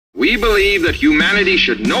We believe that humanity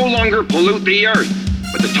should no longer pollute the earth,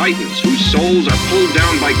 but the Titans, whose souls are pulled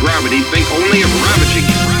down by gravity, think only of ravaging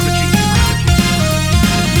it.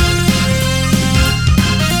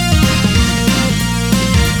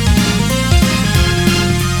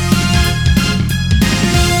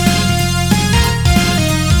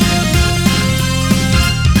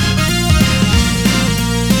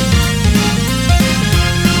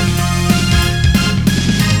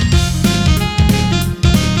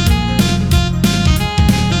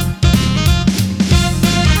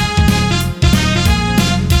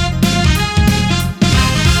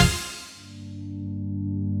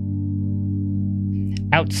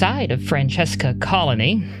 Outside of Francesca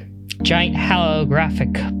Colony, giant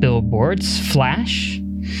holographic billboards flash,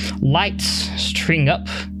 lights string up,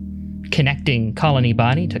 connecting Colony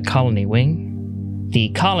Body to Colony Wing. The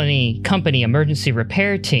Colony Company Emergency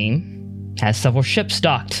Repair Team has several ships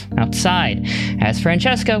docked outside, as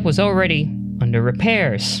Francesca was already under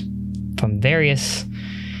repairs from various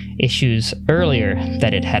issues earlier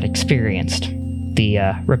that it had experienced. The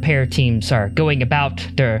repair teams are going about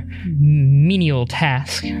their menial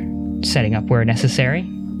task, setting up where necessary,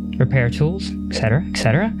 repair tools,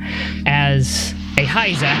 etc., as a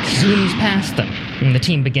Hyzak zooms past them, and the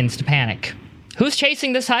team begins to panic. Who's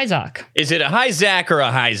chasing this Hyzak? Is it a Hyzak or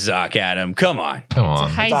a Hyzak, Adam? Come on. Come on.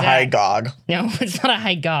 It's a It's a Hygog. No, it's not a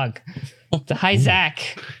Hygog. It's a Hyzak.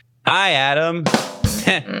 Hi, Adam.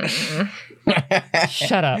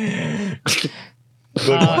 Shut up.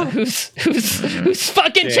 Good one. Who's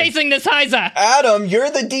fucking chasing this Hyzak? Adam, you're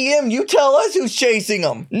the DM. You tell us who's chasing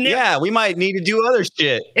him. Yeah, we might need to do other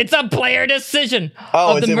shit. It's a player decision.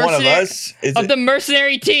 Oh, of is the it one of mercenary- us? Is Of it? the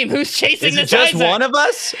mercenary team. Who's chasing Is it this just Hyzak? one of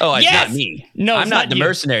us? Oh, it's Yes! not me. No, I'm it's not not the you.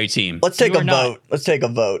 mercenary team. Let's take You a are not. vote. Let's take a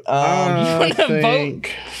vote. wanna vote?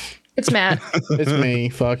 think It's Matt. it's me.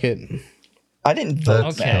 Fuck it. I didn't vote.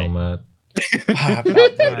 That's Okay. so mad. I've not All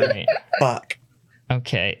voted. right. Fuck.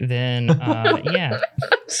 Okay, then, yeah.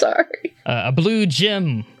 Sorry. A blue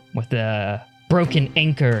gem with a broken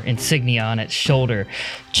anchor insignia on its shoulder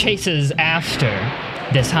chases after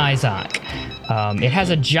this Hyzak. It has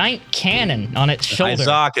a giant cannon on its shoulder.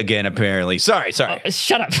 Hyzak again, apparently. Sorry.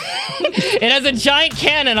 Shut up. It has a giant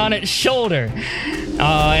cannon on its shoulder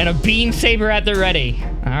and a beam saber at the ready.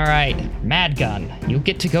 All right, Mad Gun, you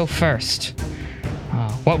get to go first.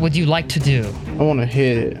 What would you like to do? I want to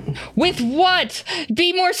hit it. With what?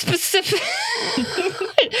 Be more specific.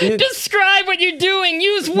 Describe what you're doing.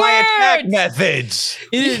 Use My attack words. methods.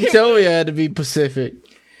 You didn't tell me I had to be Pacific.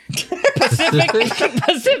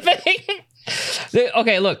 Pacific.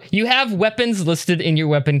 Okay, look, you have weapons listed in your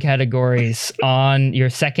weapon categories on your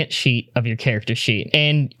second sheet of your character sheet.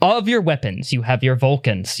 And of your weapons, you have your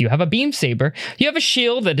Vulcans, you have a beam saber, you have a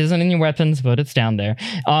shield that isn't in your weapons, but it's down there,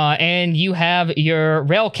 and you have your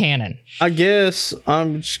rail cannon. I guess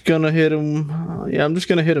I'm just gonna hit him. Yeah, I'm just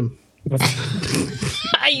gonna hit him.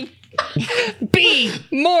 Be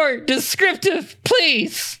more descriptive,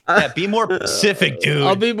 please. Yeah, be more specific, dude.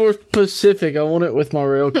 I'll be more specific. I want it with my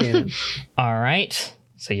rail cannon. All right,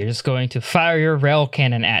 so you're just going to fire your rail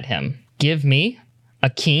cannon at him. Give me a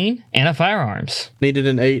keen and a firearms. Needed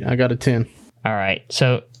an 8. I got a 10. All right,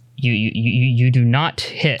 so you do not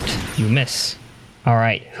hit. You miss. All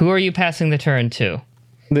right, who are you passing the turn to?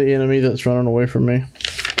 The enemy that's running away from me.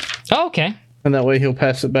 Oh, okay. And that way he'll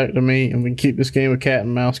pass it back to me and we can keep this game of cat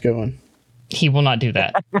and mouse going. He will not do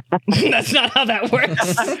that. That's not how that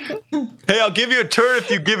works. Hey, I'll give you a turn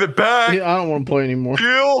if you give it back. Yeah, I don't want to play anymore.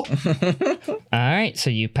 Kill. All right,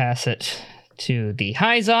 so you pass it to the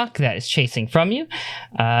Hyzak that is chasing from you.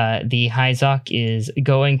 The Hyzak is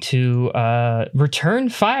going to return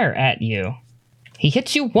fire at you. He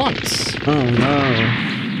hits you once. Oh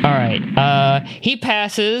no. All right, he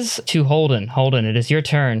passes to Holden. Holden, it is your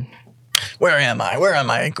turn. Where am I? Where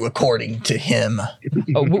am I according to him?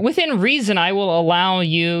 Within reason, I will allow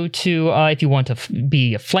you to, if you want to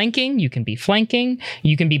be flanking, you can be flanking.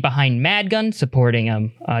 You can be behind Madgun, supporting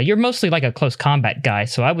him. You're mostly like a close combat guy,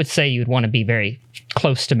 so I would say you'd want to be very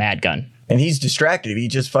close to Madgun. And he's distracted. He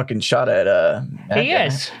just fucking shot at He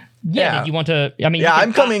is. Yeah. Did you want to? I mean, Yeah, you can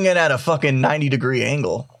I'm coming in at a fucking 90-degree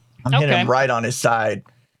angle. I'm hitting Okay. him right on his side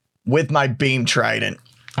with my beam trident,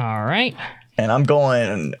 All right. and I'm going.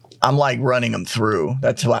 And I'm like running him through.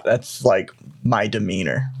 That's like my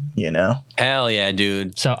demeanor, you know. Hell yeah,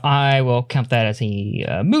 dude. So I will count that as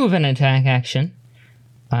a move and attack action.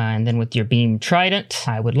 And then with your beam trident,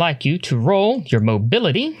 I would like you to roll your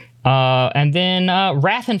mobility, and then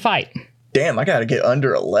wrath and fight. Damn, I gotta get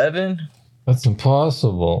under 11. That's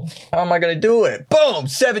impossible. How am I gonna do it? Boom,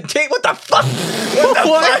 17. What the fuck? What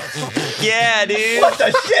the fuck? Yeah, dude. What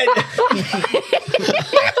the shit?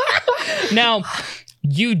 Now,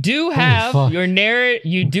 you do have fuck. your narrative.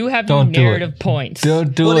 You do have Don't do your it. narrative points.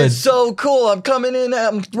 Don't do But it. it's so cool. I'm coming in.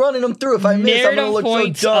 I'm running them through. If I miss, I'm Narrative gonna look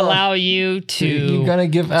points so dumb. allow you to. You're gonna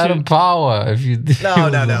give Adam power if you. No.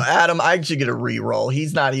 Adam, I should get a re-roll.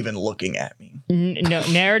 He's not even looking at me. No,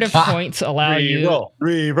 narrative points allow you.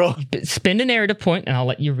 Re-roll. Spend a narrative point, and I'll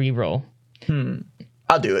let you re-roll.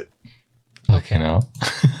 I'll do it. Okay, now.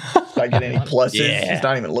 If I get any pluses, Yeah. he's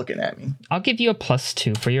not even looking at me. I'll give you a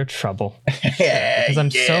 +2 for your trouble Yeah, because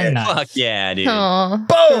I'm so nice. Fuck yeah, dude. Aw.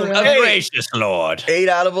 Boom! A Hey, gracious Lord. 8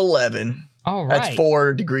 out of 11. All right. That's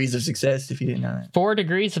 4 degrees of success. If you didn't know that. 4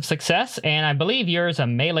 degrees of success, and I believe yours a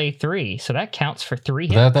melee 3, so that counts for 3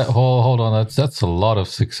 hits. Hold on. That's a lot of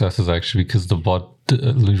successes actually because the bot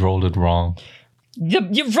rolled it wrong. You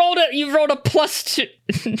rolled it. You rolled a +2.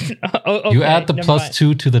 Okay, You add the never mind.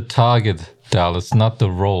 +2 to the target, Dallas, not the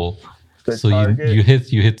roll. The So target.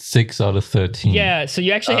 you hit 6 out of 13. Yeah, so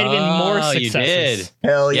you actually had even more Oh, successes. you did.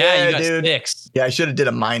 Hell Yeah, yeah, you got dude. 6. Yeah, I should have did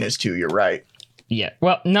a -2. You're right. Yeah.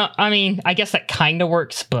 Well, no, I mean, I guess that kind of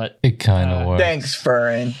works, but It kind of works. Thanks,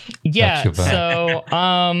 Furrin. yeah. your back.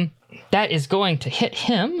 So, that is going to hit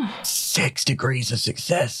him. 6 degrees of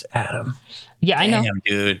success, Adam. Yeah, I know. Damn,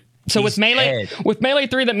 dude. So with He's melee, dead. with melee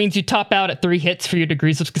 3, that means you top out at 3 hits for your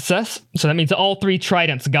degrees of success. So that means all 3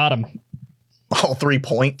 tridents got him. All 3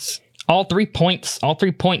 points. All 3 points. All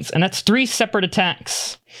 3 points, and that's 3 separate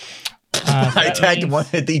attacks. I attacked one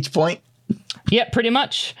at each point. Yeah, pretty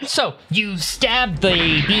much. So you stab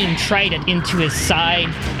the beam trident into his side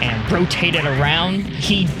and rotate it around.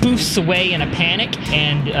 He boosts away in a panic,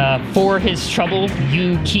 and for his trouble,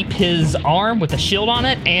 you keep his arm with a shield on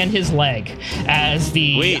it and his leg as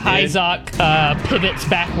the Sweet, dude. Hyzok pivots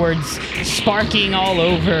backwards, sparking all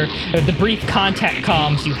over. The brief contact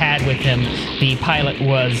comms you had with him, the pilot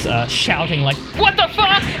was shouting like, "What the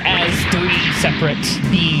fuck?" as 3 separate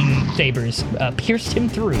beam sabers pierced him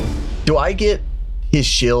through. Do I get his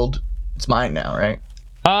shield? It's mine now, right?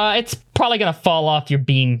 It's probably gonna fall off your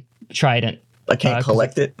beam trident. I can't 'cause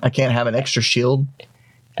collect it. I can't have an extra shield.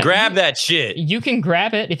 Grab that shit. You can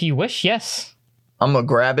grab it if you wish. Yes. I'm gonna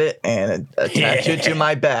grab it and attach it to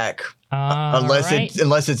my back. Unless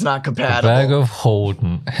it's not The compatible. bag of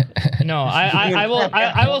Holden. No,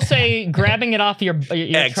 I will say grabbing it off your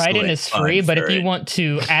Excellent trident is fun free, but for if you it. want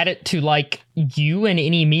to add it to like you in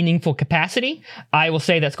any meaningful capacity, I will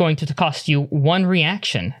say that's going to cost you 1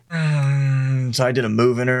 reaction. So I did a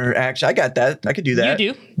move in her action. I got that. I could do that.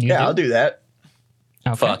 You do. I'll do that.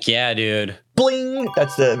 Okay. Fuck yeah, dude. Bling.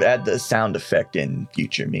 That's the add the sound effect in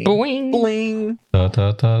future me. Boing. Bling. Da,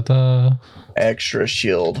 da, da, da. Extra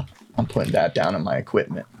shield. I'm putting that down in my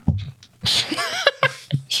equipment.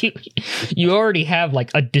 You already have like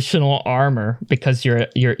additional armor because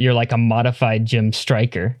you're like a modified gem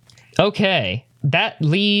striker. Okay. That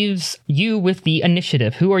leaves you with the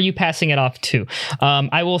initiative. Who are you passing it off to?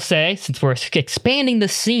 I will say, since we're expanding the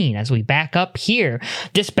scene as we back up here,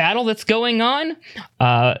 this battle that's going on,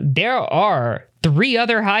 there are 3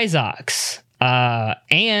 other Hyzoks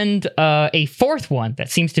and a 4th one that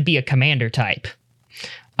seems to be a commander type.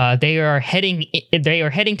 They are heading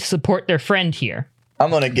to support their friend here. I'm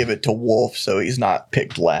gonna give it to Wolf so he's not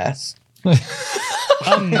picked last.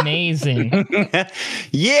 Amazing.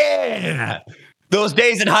 Yeah. Those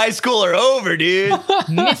days in high school are over, dude.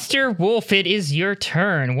 Mr. Wolf, it is your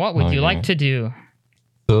turn. What would you Okay. like to do?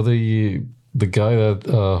 So the guy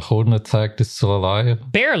that Holden attacked is still alive?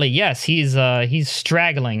 Barely, yes. He's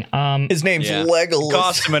straggling. His name's Yeah. Legolas.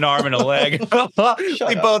 Cost him an arm and a leg. We up.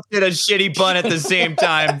 both did a shitty pun at the same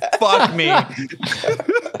time. Fuck me.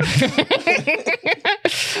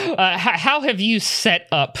 How have you set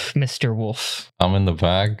up, Mr. Wolf? I'm in the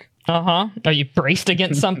bag. Uh-huh. Are you braced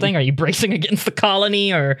against something? Are you bracing against the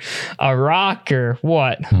colony or a rock or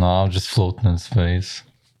what? No, I'm just floating in space.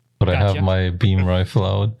 But I Gotcha. have my beam rifle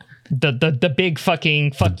out. The big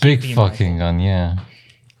fucking fuck The you big beam fucking gun, yeah.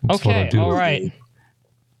 That's what I Okay, do. all right.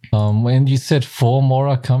 And you said 4 more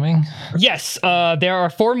are coming? Yes, there are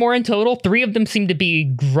 4 more in total. 3 of them seem to be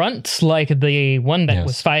grunts, like the one that Yes.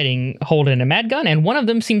 was fighting Holden a mad gun, and one of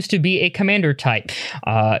them seems to be a commander type,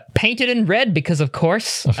 painted in red because, of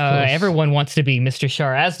course, everyone wants to be Mr.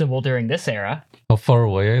 Shar Aznavour during this era. How far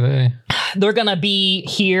away are they? They're gonna be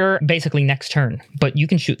here basically next turn, but you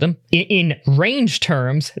can shoot them. In range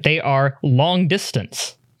terms, they are long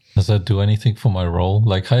distance. Does that do anything for my roll?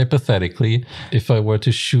 Like, hypothetically, if I were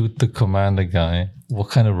to shoot the commander guy, what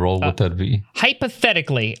kind of roll would that be?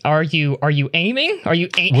 Hypothetically, are you aiming? Are you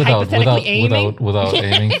hypothetically aiming? Without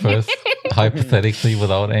aiming first? hypothetically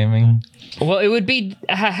without aiming? Well, it would be.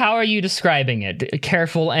 How are you describing it?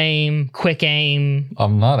 Careful aim, quick aim.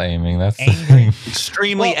 I'm not aiming. That's the Angry. thing.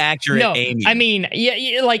 Extremely accurate No, aiming. I mean,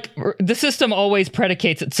 yeah, like the system always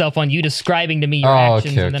predicates itself on you describing to me your Oh,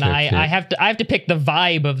 actions, okay, and then okay. I have to pick the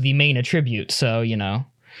vibe of the main attribute. So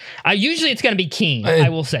usually it's going to be keen. I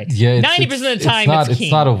will say, Yeah, 90% of the time it's keen.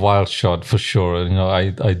 It's not a wild shot for sure.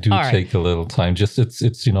 I do All right. take a little time. Just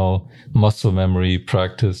it's muscle memory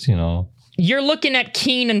practice. You're looking at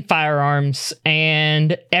keen and firearms,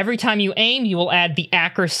 and every time you aim, you will add the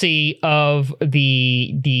accuracy of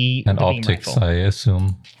the And the beam optics, rifle. I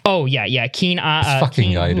assume. Oh yeah, keen. This fucking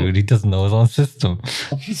keen, guy, dude. He doesn't know his own system.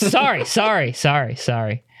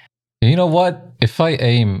 Sorry. You know what? If I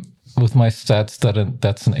aim with my stats,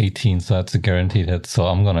 that's an 18, so that's a guaranteed hit. So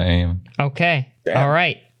I'm gonna aim. Okay. Damn. All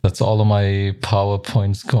right. That's all of my power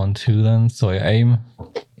points gone to then. So I aim.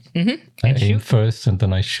 Mm-hmm. I And aim shoot. first, and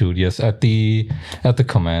then I shoot. Yes, at the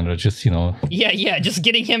commander. Just Yeah. Just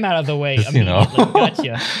getting him out of the way. Just, immediately.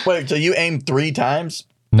 Gotcha. Wait, so you aim 3 times?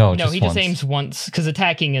 no, No, just he once. just aims once because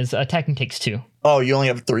attacking takes 2. Oh, you only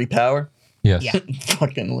have 3 power? Yes. Yeah.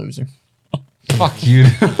 Fucking loser. Fuck you.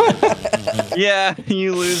 Yeah,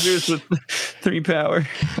 you losers with 3 power.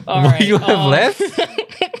 All right. You have less?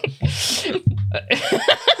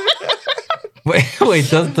 Wait.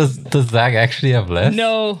 Does Zach actually have less?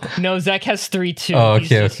 No, Zach has 3 too. Oh,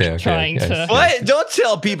 He's okay, just okay. Trying I to. see. What? Don't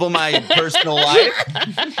tell people my personal life.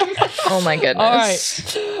 Oh my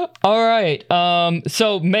goodness. All right.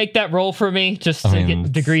 So make that roll for me, just to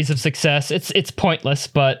get degrees of success. It's pointless,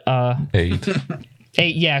 but 8.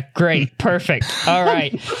 8. Yeah, great, perfect. All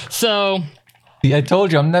right. So See, I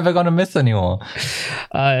told you I'm never gonna miss anymore.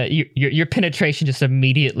 your penetration just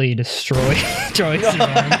immediately destroys the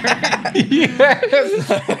armor,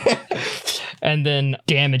 Yes. and then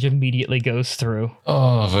damage immediately goes through.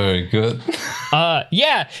 Oh, very good.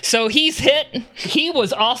 Yeah, so he's hit. He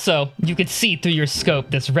was also, you could see through your scope,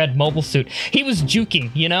 this red mobile suit. He was juking,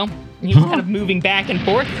 He was kind of moving back and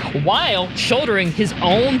forth while shouldering his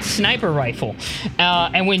own sniper rifle.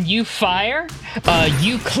 And when you fire,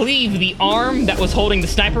 you cleave the arm that was holding the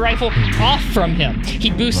sniper rifle off from him. He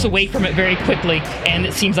boosts away from it very quickly, and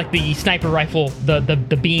it seems like the sniper rifle,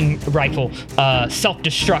 the beam rifle,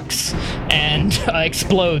 self-destructs and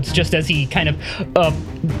explodes just as he kind of,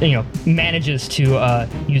 manages to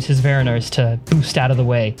use his Veriners to boost out of the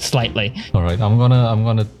way slightly. All right, I'm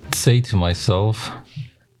gonna say to myself,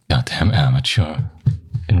 "Goddamn amateur,"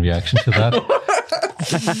 in reaction to that,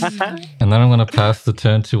 and then I'm gonna pass the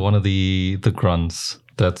turn to one of the grunts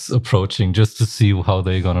that's approaching, just to see how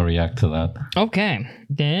they're gonna react to that. Okay,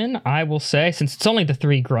 then I will say, since it's only the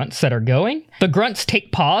 3 grunts that are going, the grunts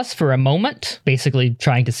take pause for a moment, basically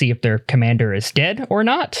trying to see if their commander is dead or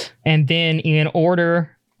not. And then in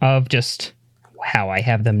order of just how I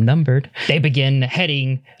have them numbered, they begin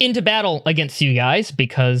heading into battle against you guys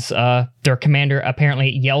because their commander apparently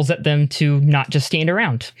yells at them to not just stand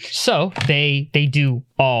around. So they do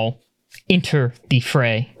all enter the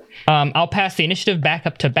fray. I'll pass the initiative back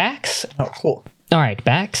up to Bax. Oh, cool. All right,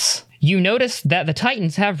 Bax. You notice that the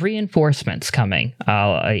Titans have reinforcements coming.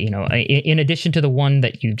 In addition to the one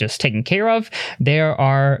that you've just taken care of, there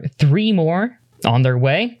are 3 more on their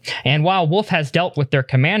way. And while Wolf has dealt with their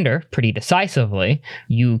commander pretty decisively,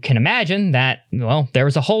 you can imagine that, there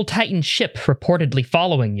was a whole Titan ship reportedly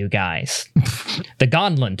following you guys. The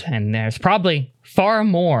Gauntlet, and there's probably far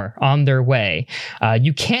more on their way.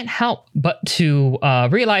 You can't help but to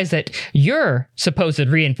realize that your supposed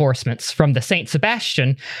reinforcements from the Saint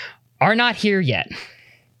Sebastian are not here yet.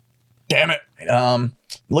 Damn it.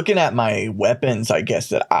 Looking at my weapons, I guess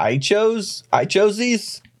that I chose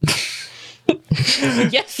these.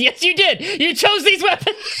 Yes, you did. You chose these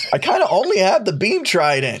weapons. I kind of only have the beam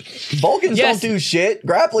trident. Vulcans Yes. don't do shit.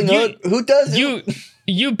 Grappling hook, who does it?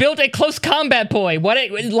 You built a close combat boy.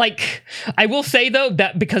 I will say though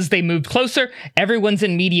that because they moved closer, everyone's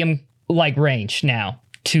in medium range now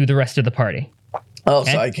to the rest of the party. Oh,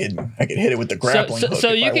 Okay. so I could hit it with the grappling hook. So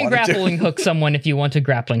if you I can wanted to. grappling hook someone if you want to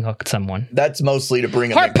grappling hook someone. That's mostly to bring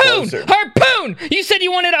them in Harpoon! closer. Harpoon! You said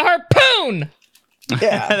you wanted a harpoon!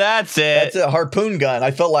 Yeah, That's it. that's a harpoon gun.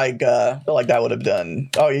 I felt like that would have done.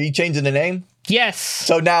 Oh, are you changing the name? Yes.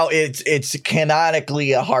 So now it's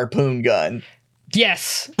canonically a harpoon gun,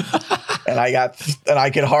 Yes. and I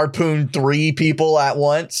can harpoon 3 people at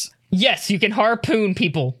once. Yes, you can harpoon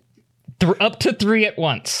people up to 3 at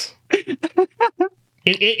once.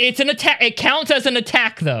 It's an attack. It counts as an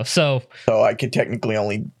attack though, so So I could technically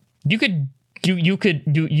only. you could do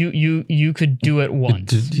it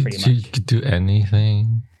once, pretty much. You could do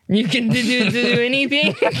anything. You can do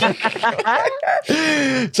anything.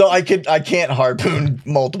 So I can't harpoon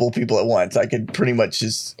multiple people at once. I could pretty much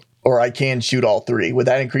I can shoot all three. Would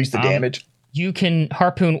that increase the damage? You can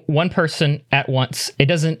harpoon one person at once. It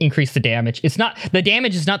doesn't increase the damage. The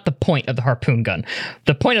damage is not the point of the harpoon gun.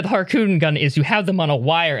 The point of the harpoon gun is you have them on a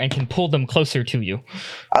wire and can pull them closer to you.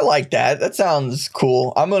 I like that. That sounds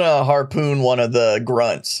cool. I'm gonna harpoon one of the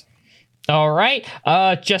grunts. All right.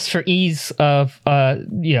 Just for ease of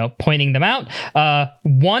pointing them out.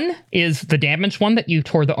 One is the damaged one that you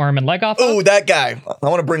tore the arm and leg off of. Oh, that guy. I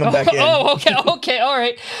want to bring him back in. Oh, okay, all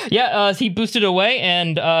right. Yeah, he boosted away,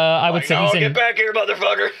 and I would say he's in... Get back here,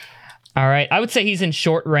 motherfucker. All right, I would say he's in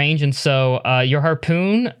short range, and so your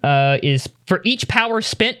harpoon is... For each power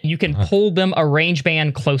spent, you can pull them a range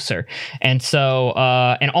band closer. And so,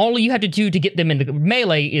 and all you have to do to get them into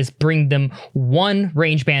melee is bring them one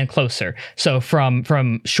range band closer. So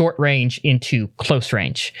from short range into close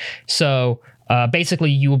range. So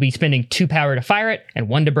basically, you will be spending 2 power to fire it and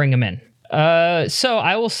 1 to bring them in. So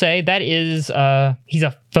I will say that is, he's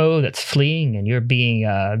a foe that's fleeing and you're being,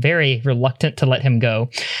 very reluctant to let him go.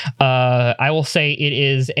 I will say it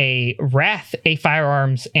is a wrath, a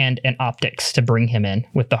firearms, and an optics to bring him in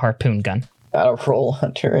with the harpoon gun. Gotta roll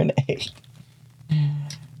Hunter an 8.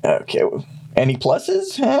 Okay. Any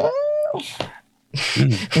pluses?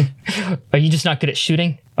 Are you just not good at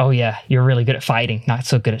shooting? Oh yeah, you're really good at fighting, not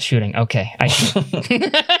so good at shooting. Okay, I see.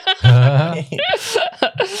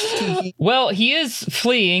 Well, he is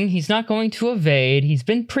fleeing. He's not going to evade. He's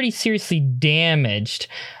been pretty seriously damaged.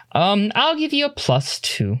 I'll give you a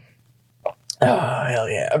 +2. Oh, hell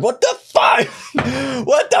yeah. What the fuck?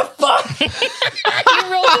 What the fuck?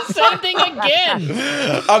 You rolled the same thing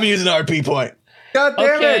again. I'm using an RP point. God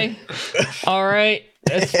damn it. All right.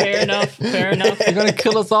 That's fair enough. Fair enough. You're gonna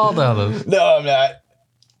kill us all, Dallas. No, I'm not.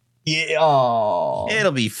 Yeah. Oh.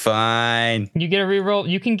 It'll be fine. You get a reroll.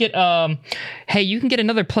 You can get hey, you can get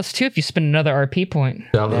another +2 if you spend another RP point.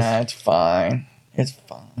 Dallas. Yeah, it's fine. It's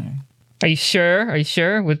fine. Are you sure? Are you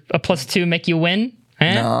sure? Would a +2 make you win?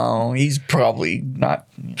 Eh? No, he's probably not.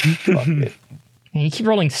 Fuck it. You keep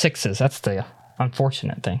rolling 6s. That's the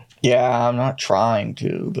unfortunate thing. Yeah, I'm not trying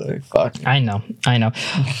to, but fuck. I know.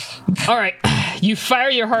 All right. You fire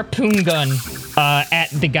your harpoon gun at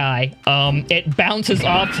the guy. It bounces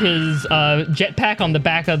off his jetpack on the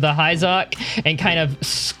back of the Hyzok and kind of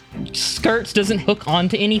skirts, doesn't hook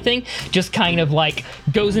onto anything, just kind of like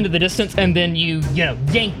goes into the distance, and then you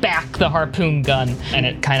yank back the harpoon gun and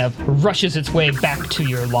it kind of rushes its way back to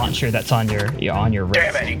your launcher that's on your wrist.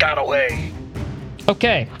 Damn it, he got away.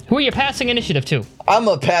 Okay, who are you passing initiative to? I'm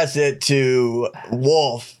gonna pass it to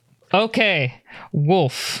Wolf. Okay,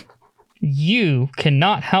 Wolf, you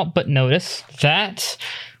cannot help but notice that,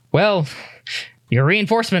 well, your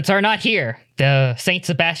reinforcements are not here. The Saint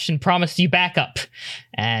Sebastian promised you backup.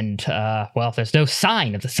 And, well, there's no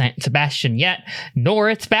sign of the Saint Sebastian yet,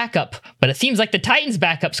 nor its backup. But it seems like the Titan's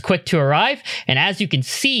backup's quick to arrive. And as you can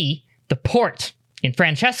see, the port in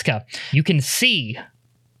Francesca, you can see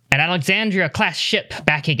an Alexandria-class ship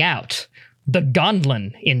backing out. The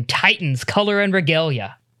Gondlin in Titan's color and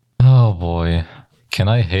regalia. Oh boy. Can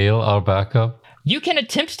I hail our backup? You can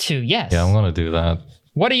attempt to, yes. Yeah, I'm gonna do that.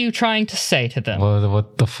 What are you trying to say to them?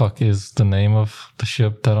 What the fuck is the name of the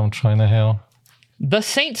ship that I'm trying to hail? The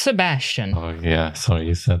Saint Sebastian. Oh yeah, sorry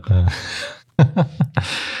you said that.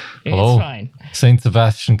 It's Hello? fine. Saint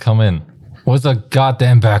Sebastian, come in. Where's the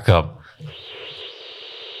goddamn backup?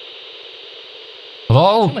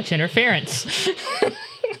 Hello? Too much interference.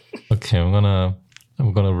 Okay, I'm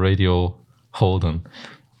gonna radio Holden.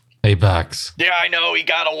 Hey, Bax. Yeah, I know, he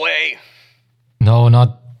got away. No,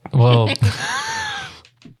 not well.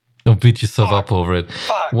 Don't beat yourself up over it.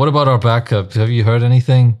 Fuck. What about our backup? Have you heard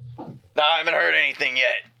anything? No, I haven't heard anything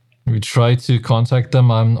yet. We tried to contact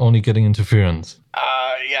them. I'm only getting interference.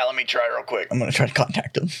 Yeah, let me try real quick. I'm gonna try to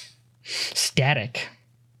contact him. Static.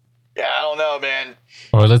 Yeah, I don't know, man.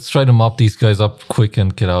 All right, let's try to mop these guys up quick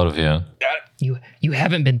and get out of here. You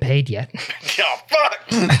haven't been paid yet. Oh, fuck.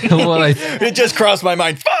 It just crossed my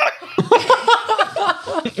mind. Fuck.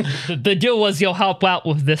 The deal was you'll help out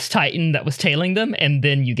with this Titan that was tailing them, and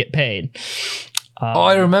then you get paid. Oh,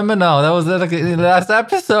 I remember now. That was like in the last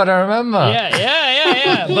episode. I remember.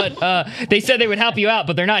 Yeah. But they said they would help you out,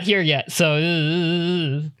 but they're not here yet. So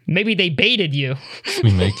maybe they baited you.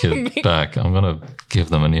 We make it back. I'm gonna give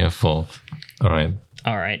them an earful. All right.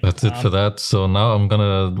 All right. That's it for that. So now I'm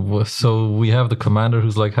gonna. So we have the commander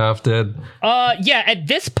who's like half dead. Yeah. At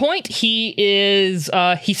this point, he is.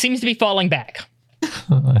 He seems to be falling back.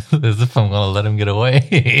 As if I'm gonna let him get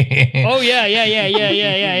away. Oh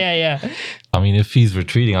yeah. I mean, if he's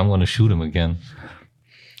retreating, I'm gonna shoot him again.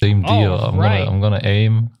 Same deal. All right. I'm gonna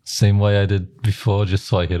aim same way I did before, just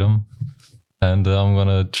so I hit him, and I'm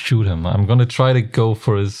gonna shoot him. I'm gonna try to go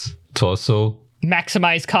for his torso.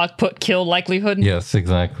 Maximize cockpit kill likelihood. Yes,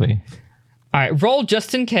 exactly. All right, roll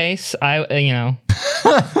just in case. Yeah,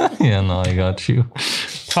 no, I got you.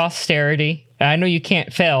 Posterity. I know you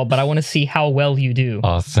can't fail, but I want to see how well you do.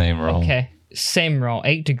 Oh, same roll. Okay, same roll,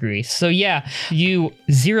 8 degrees. So yeah, you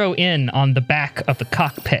zero in on the back of the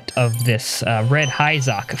cockpit of this red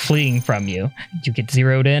Hyzak fleeing from you. You get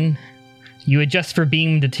zeroed in. You adjust for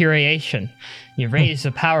beam deterioration. You raise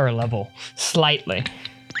the power level slightly.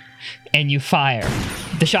 And you fire.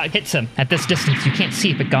 The shot hits him. At this distance, you can't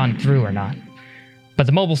see if it gone through or not. But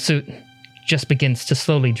the mobile suit just begins to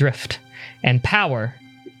slowly drift. And power,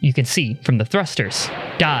 you can see from the thrusters,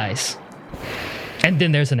 dies. And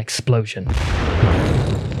then there's an explosion.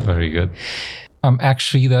 Very good.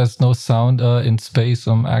 Actually, there's no sound in space.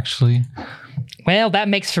 Well, that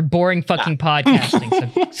makes for boring fucking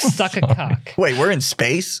podcasting, so suck a cock. Wait, we're in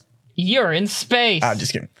space? You're in space. I'm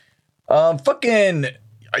just kidding. Fucking,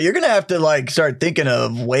 you're gonna have to like start thinking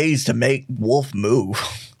of ways to make Wolf move.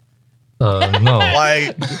 No.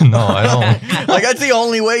 Like, No, I don't. like that's the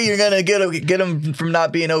only way you're gonna get him from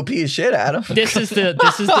not being OP as shit, Adam. This is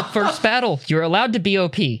the first battle. You're allowed to be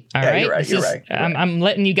OP. All right. You're right. This You're is- right. I'm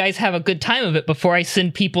letting you guys have a good time of it before I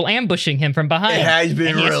send people ambushing him from behind. It has been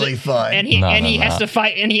And he has really to- fun. And he No, and no, he has no. to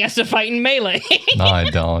fight and he has to fight in melee. No, I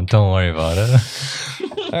don't. Don't worry about it.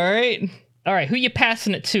 All right. Who you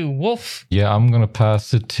passing it to, Wolf? Yeah, I'm gonna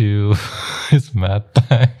pass it to his Matt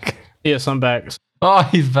back. Yes, I'm back. Oh,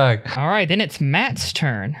 he's back. All right, then it's Matt's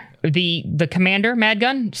turn. The commander,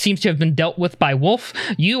 Madgun, seems to have been dealt with by Wolf.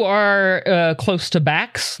 You are close to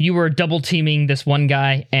Bax. You were double teaming this one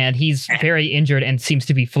guy, and he's very injured and seems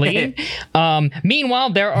to be fleeing.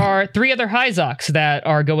 Meanwhile, there are 3 other Hyzaks that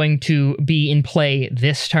are going to be in play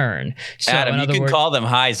this turn. So, Adam, in you other can words, call them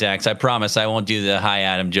Hyzaks. I promise I won't do the hi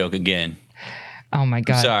Adam joke again. oh my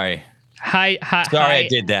god, Sorry. hi, Sorry I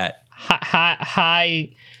did that.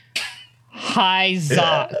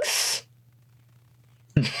 Hyzaks.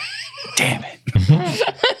 Damn it.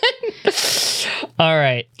 All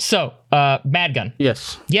right, so Madgun.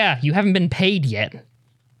 Yes. Yeah, you haven't been paid yet.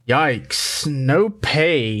 Yikes. No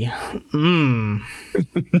pay.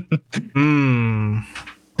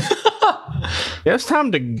 Yeah, it's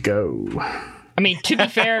time to go. I mean, to be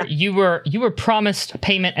fair, you were promised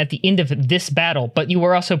payment at the end of this battle, but you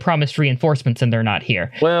were also promised reinforcements, and they're not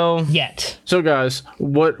here Well, yet. so guys,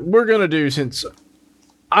 what we're gonna do, since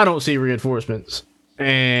I don't see reinforcements,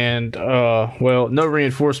 and well, no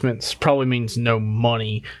reinforcements probably means no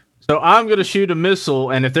money. So I'm gonna shoot a missile,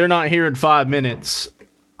 and if they're not here in 5 minutes,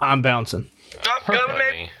 I'm bouncing.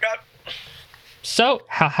 So,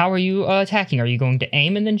 how are you attacking? Are you going to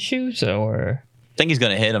aim and then shoot, or? I think he's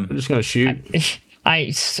going to hit I'm him. just gonna shoot.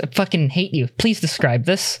 Fucking hate you. Please describe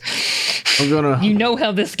this. I'm gonna You know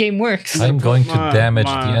how this game works. I'm going to my- damage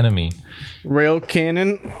my- the enemy. rail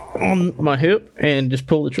cannon on my hip and just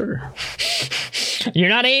pull the trigger. You're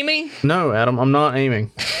not aiming. No, Adam, I'm not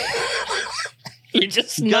aiming. You're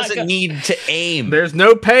just He not. doesn't need to aim. There's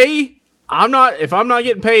no pay. If I'm not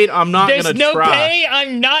getting paid, I'm not There's gonna no try. pay.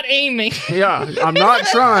 I'm not aiming. Yeah, I'm not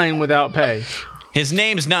trying without pay. His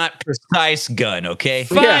name's not Precise Gun, okay?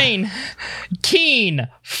 Fine. Keen.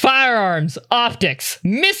 Firearms. Optics.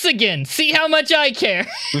 Miss again. See how much I care.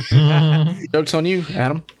 Joke's on you,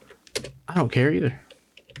 Adam. I don't care either.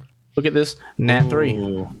 Look at this. Nat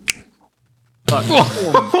 3. Fuck.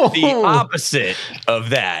 The opposite of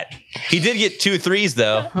that. He did get 2 3s,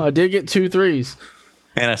 though, I did get 2 3s.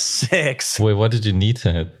 and a 6. Wait, what did you need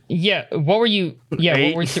to hit? Yeah. What were you? Yeah.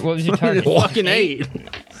 Eight. What was your target? Fucking 8.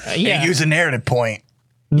 Yeah. Use a narrative point.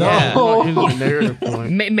 Yeah. Not using a narrative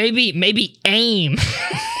point. Maybe aim.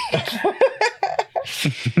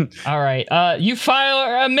 All right. You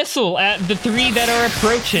fire a missile at the 3 that are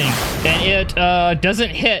approaching, and it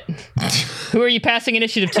doesn't hit. Who are you passing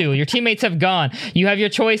initiative to? Your teammates have gone. You have your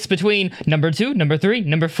choice between number 2, number 3,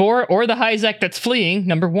 number 4, or the Hyzak that's fleeing,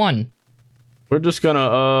 number 1. We're just gonna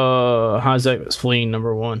Hyzak that's fleeing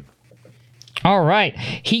number 1. All right.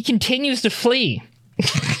 He continues to flee.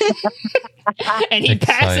 And he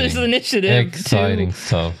passes Exciting. initiative Exciting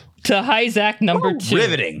stuff. to Hyzak number 2.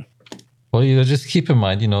 Riveting. Well, you just keep in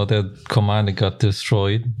mind, that commander got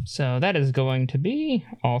destroyed. So that is going to be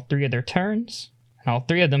all 3 of their turns. And all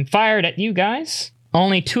 3 of them fired at you guys.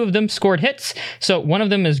 Only 2 of them scored hits. So one of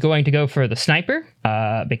them is going to go for the sniper,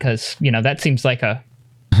 because, that seems like a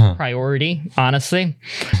priority, honestly.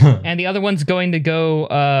 And the other one's going to go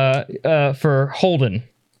for Holden.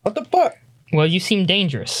 What the fuck? Well, you seem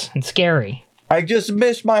dangerous and scary. I just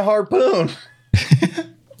missed my harpoon.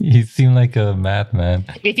 You seem like a madman.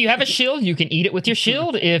 If you have a shield, you can eat it with your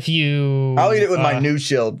shield. If you... I'll eat it with my new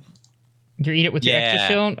shield. You eat it with your extra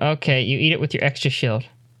shield? Okay, you eat it with your extra shield.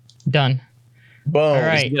 Done. Boom. All Does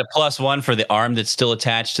right. he get a +1 for the arm that's still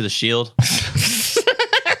attached to the shield?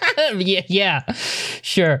 yeah,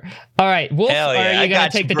 sure. All right, Wolf, Hell yeah, are I you going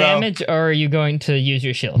got to take you, the bro. damage, or are you going to use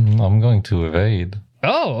your shield? I'm going to evade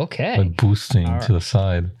Oh, by okay. boosting to the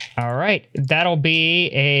side. All right, that'll be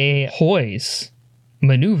a poise,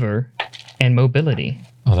 maneuver, and mobility.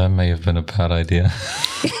 Oh, that may have been a bad idea.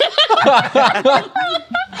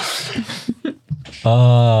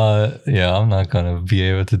 Yeah, I'm not gonna be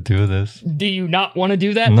able to do this. Do you not want to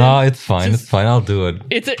do that? No, then? it's fine. It's fine. I'll do it.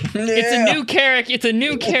 It's a new character. It's a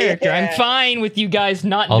new character. I'm fine with you guys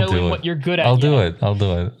not I'll knowing do it. what you're good at. I'll do yet. it. I'll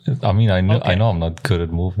do it. I mean, I know Okay. I'm not good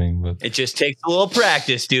at moving, but It just takes a little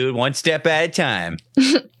practice, dude. One step at a time.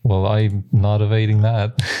 well, I'm not evading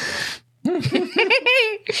that.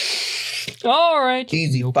 All right.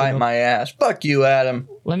 Easy, bite my ass. Fuck you, Adam.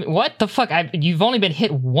 What the fuck? You've only been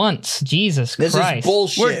hit once. Jesus This Christ. is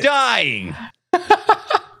bullshit. We're dying.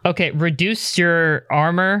 Okay, reduce your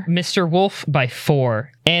armor, Mr. Wolf, by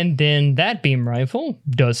 4. And then that beam rifle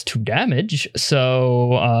does 2 damage.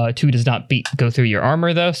 So 2 does not go through your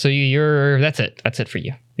armor, though. So that's it. That's it for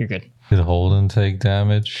you. You're good. Did Holden take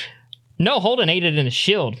damage? No, Holden ate it in a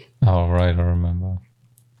shield. All right, I remember.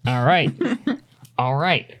 All right. All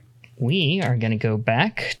right. We are going to go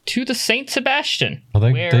back to the Saint Sebastian. Well,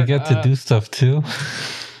 they where, get to do stuff too.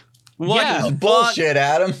 What Yeah, the fuck? Bullshit,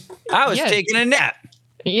 Adam. I was Yeah. taking a nap.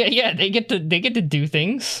 Yeah, they get to do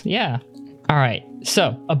things. Yeah. All right.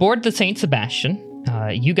 So, aboard the Saint Sebastian,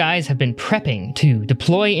 you guys have been prepping to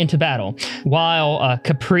deploy into battle, while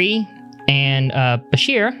Capri and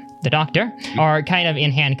Bashir, the doctor, are kind of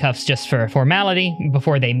in handcuffs just for formality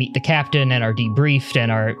before they meet the captain and are debriefed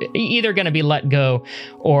and are either going to be let go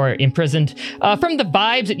or imprisoned. From the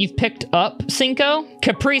vibes that you've picked up, Cinco,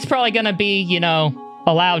 Capri's probably going to be,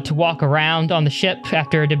 allowed to walk around on the ship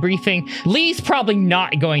after a debriefing. Lee's probably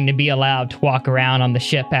not going to be allowed to walk around on the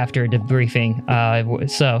ship after a debriefing.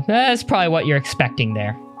 So that's probably what you're expecting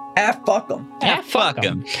there. Fuck them. Fuck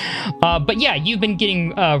 'em. But yeah, you've been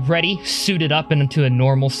getting ready, suited up into a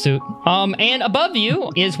normal suit. And above you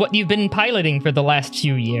is what you've been piloting for the last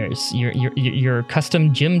few years. Your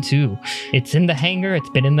custom Gym 2. It's in the hangar. It's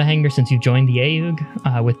been in the hangar since you joined the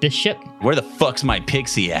AUG with this ship. Where the fuck's my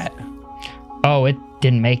pixie at? Oh, it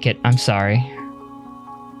didn't make it. I'm sorry.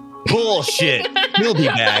 Bullshit. He'll be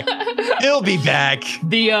back. He'll be back.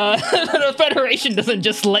 The the Federation doesn't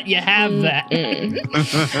just let you have that.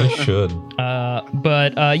 They should.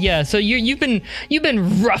 Yeah, so you've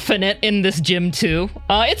been roughing it in this Gym 2.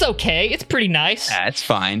 It's okay. It's pretty nice. That's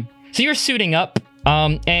fine. So you're suiting up,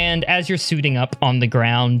 and as you're suiting up on the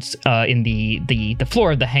ground in the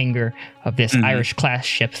floor of the hangar of this Irish-class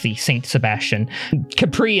ship, the Saint Sebastian,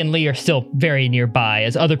 Capri and Lee are still very nearby.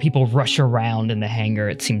 As other people rush around in the hangar,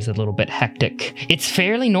 it seems a little bit hectic. It's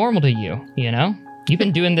fairly normal to you, You've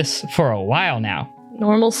been doing this for a while now.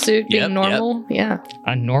 Normal suit being Yep, normal. Yeah.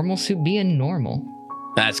 A normal suit being normal.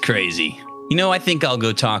 That's crazy. I think I'll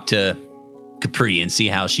go talk to Capri and see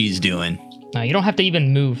how she's doing. You don't have to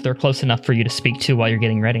even move. They're close enough for you to speak to while you're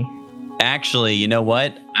getting ready. Actually, you know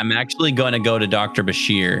what? I'm actually going to go to Dr.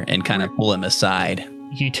 Bashir and kind of pull him aside.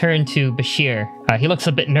 You turn to Bashir. He looks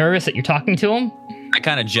a bit nervous that you're talking to him. I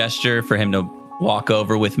kind of gesture for him to walk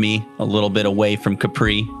over with me a little bit away from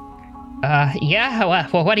Capri. Yeah?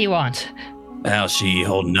 Well, what do you want? How's she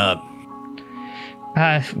holding up?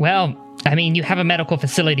 Well, I mean, you have a medical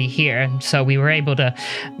facility here, so we were able to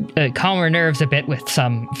calm her nerves a bit with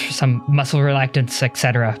some muscle reluctance,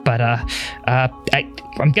 etc. But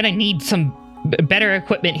I'm gonna need some better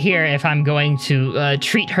equipment here if I'm going to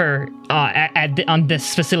treat her on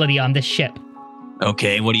this facility on this ship.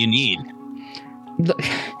 Okay, what do you need?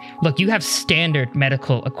 Look, you have standard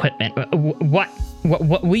medical equipment.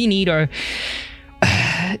 What we need are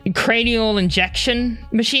cranial injection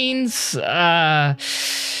machines,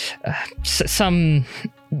 some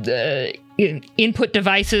input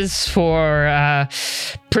devices for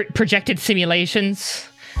projected simulations.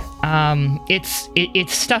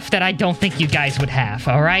 It's stuff that I don't think you guys would have.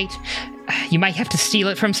 All right, you might have to steal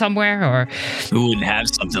it from somewhere, or Who wouldn't have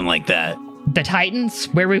something like that? the Titans,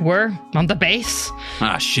 where we were on the base.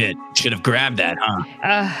 Ah, shit. Should have grabbed that,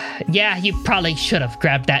 huh? Yeah, you probably should have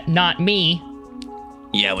grabbed that, not me.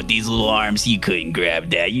 Yeah, with these little arms, you couldn't grab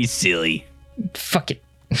that. You silly. Fuck it.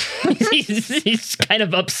 he's kind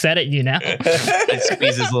of upset at you now. I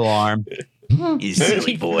squeeze his little arm. You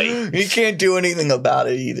silly boy. He can't do anything about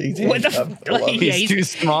it either. He's What the handcuffed. f- I love like, it. yeah, He's too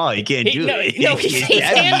small. He can't do it. No, he's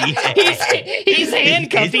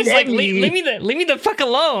handcuffed. He's like, leave me the fuck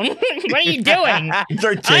alone. What are you doing?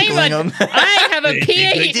 Start tickling him. I have a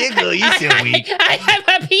PhD. Tickle, you so weak. I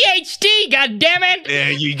have a PhD. God damn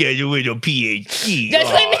it! You got a little PhD.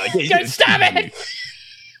 Just let me. Just stop it.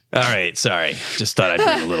 All right, sorry. Just thought I'd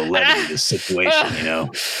bring a little levity to this situation, you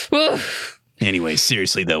know. Oof. Anyway,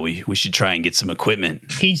 seriously though, we should try and get some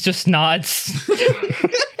equipment. He just nods.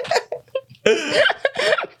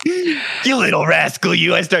 You little rascal,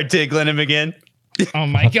 you! I start tickling him again. Oh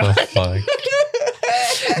my What god. the fuck?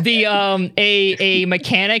 The a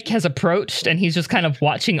mechanic has approached and he's just kind of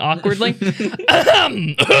watching awkwardly. Yeah.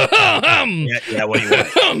 What do you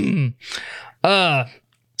want? Uh,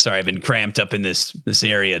 Sorry, I've been cramped up in this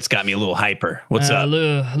area. It's got me a little hyper. What's up?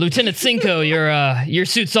 Lieutenant Cinco, your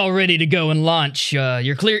suit's all ready to go and launch.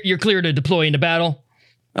 You're clear to deploy into battle.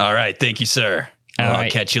 All right, thank you, sir. All I'll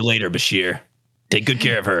right. catch you later, Bashir. Take good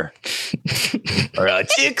care of her. Or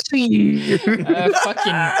tickle you.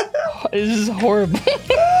 Fucking, this is horrible.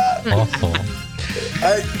 Awful.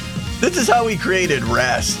 This is how we created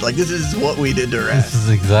Rest. Like, this is what we did to This Rest. is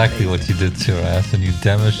exactly what you did to us, and you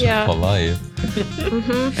damaged Yeah. it for life.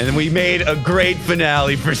 And then we made a great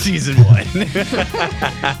finale for season 1.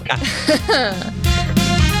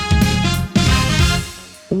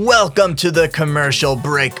 Welcome to the commercial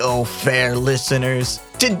break, oh fair listeners.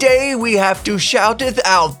 Today we have to shouteth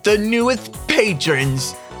out the newest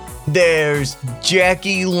patrons. There's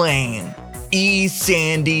Jackie Lane, E.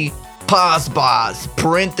 Sandy, Posbos,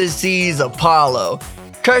 parentheses Apollo,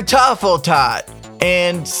 Kartoffeltot,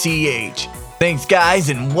 and CH. Thanks guys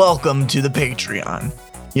and welcome to the Patreon.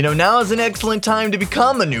 You know, now is an excellent time to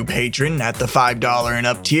become a new patron at the $5 and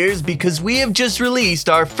up tiers because we have just released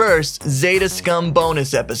our first Zeta Scum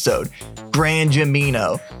bonus episode, Gran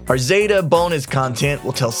Gemino. Our Zeta bonus content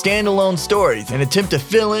will tell standalone stories and attempt to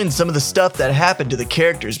fill in some of the stuff that happened to the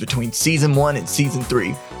characters between Season 1 and Season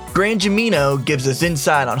 3. Gran Gemino gives us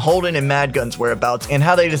insight on Holden and Mad Gun's whereabouts and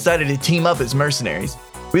how they decided to team up as mercenaries.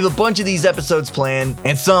 We have a bunch of these episodes planned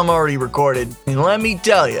and some already recorded, and let me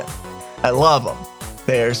tell you, I love them.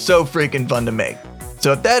 They are so freaking fun to make.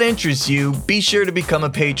 So if that interests you, be sure to become a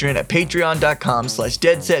patron at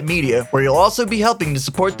patreon.com/deadsetmedia, where you'll also be helping to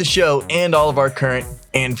support the show and all of our current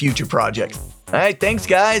and future projects. Alright, thanks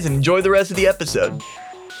guys, and enjoy the rest of the episode.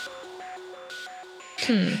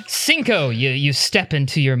 Cinco, you step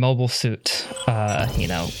into your mobile suit.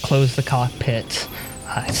 Close the cockpit,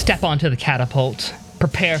 step onto the catapult,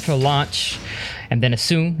 prepare for launch, and then as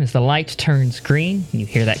soon as the light turns green, you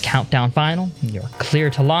hear that countdown final, and you're clear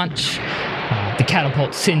to launch. The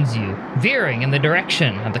catapult sends you veering in the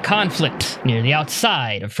direction of the conflict near the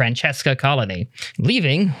outside of Francesca Colony,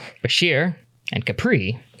 leaving Bashir and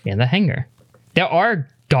Capri in the hangar. There are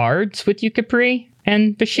guards with you, Capri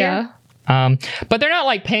and Bashir. Yeah. But they're not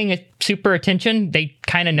like paying super attention. They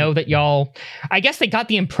kind of know that y'all, I guess they got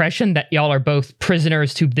the impression that y'all are both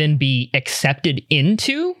prisoners to then be accepted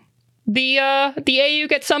into the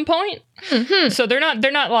AUG at some point. Mm-hmm. So they're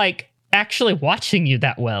not like actually watching you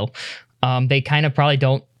that well. They kind of probably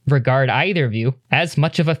don't regard either of you as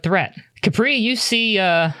much of a threat. Capri, you see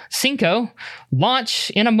Cinco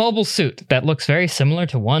launch in a mobile suit that looks very similar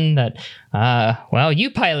to one that,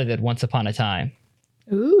 you piloted once upon a time.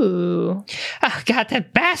 Ooh. Oh, God,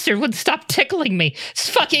 that bastard wouldn't stop tickling me. It's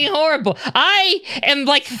fucking horrible. I am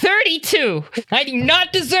like 32. I do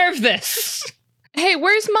not deserve this. Hey,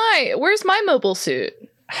 where's my mobile suit?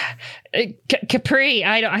 Capri,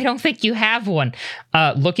 I don't think you have one.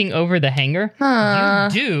 Looking over the hangar, you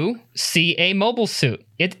do see a mobile suit.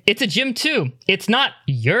 It's a Gym 2. It's not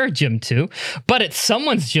your Gym 2, but it's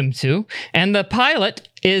someone's Gym 2, and the pilot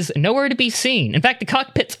is nowhere to be seen. In fact, the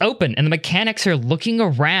cockpit's open, and the mechanics are looking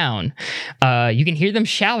around. You can hear them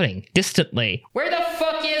shouting distantly. Where the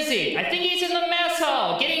fuck is he? I think he's in the mess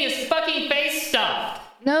hall, getting his fucking face stuffed.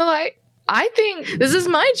 No, I think this is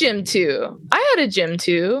my Gym 2. I had a Gym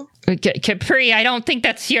 2. Capri, I don't think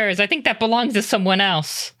that's yours. I think that belongs to someone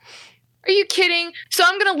else. Are you kidding? So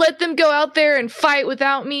I'm gonna let them go out there and fight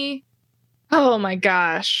without me? Oh my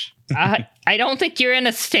gosh. I don't think you're in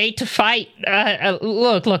a state to fight.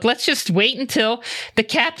 Look, let's just wait until the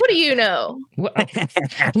captain... What do you know?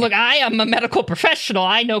 Look, I am a medical professional.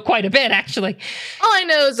 I know quite a bit, actually. All I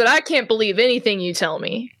know is that I can't believe anything you tell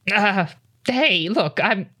me. Hey, look,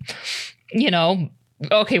 I'm...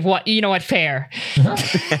 Okay, what? You know what? Fair. I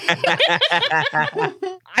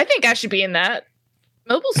think I should be in that.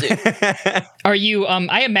 mobile suit. Are you,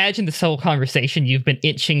 I imagine this whole conversation, you've been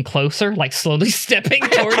inching closer, like slowly stepping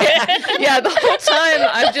toward it. Yeah, the whole time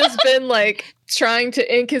I've just been like trying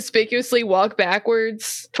to inconspicuously walk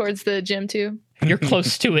backwards towards the gym too. You're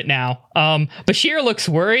close to it now. Bashir looks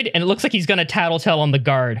worried, and it looks like he's going to tattletale on the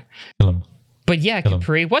guard. Kill him. But yeah, Kill him.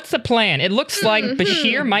 Capri, what's the plan? It looks like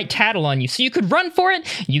Bashir might tattle on you. So you could run for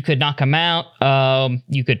it, you could knock him out,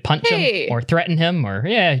 you could punch Hey. him or threaten him, or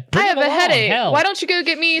bring I have him a along, headache. hell. Why don't you go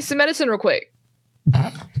get me some medicine real quick?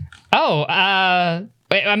 Oh, I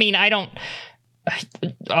mean, I don't.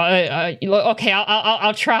 Okay,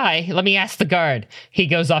 I'll try. Let me ask the guard. He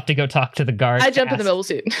goes off to go talk to the guard. I jump in ask- the mobile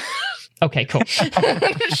suit. Okay, cool.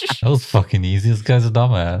 That was fucking easy. This guy's a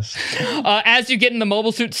dumbass. As you get in the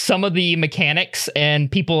mobile suit, some of the mechanics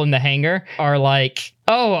and people in the hangar are like,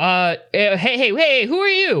 "Oh, hey, who are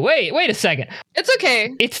you? Wait a second. It's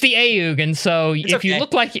okay. It's the Aug, and so if okay. you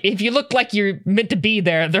look like you're meant to be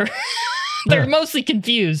there, they're mostly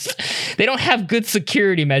confused. They don't have good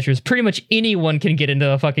security measures. Pretty much anyone can get into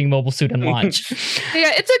a fucking mobile suit and launch.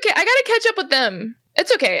 Yeah, it's okay. I gotta catch up with them. It's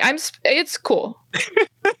okay. It's cool.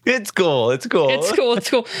 It's cool. It's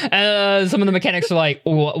cool. Some of the mechanics are like,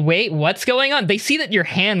 "Wait, what's going on?" They see that you're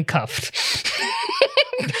handcuffed.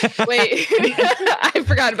 Wait, I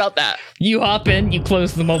forgot about that. You hop in, you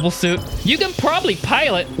close the mobile suit. You can probably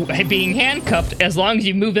pilot being handcuffed as long as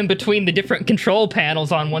you move in between the different control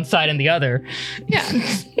panels on one side and the other. Yeah.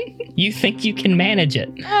 You think you can manage it?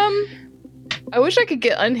 I wish I could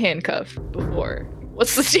get unhandcuffed before.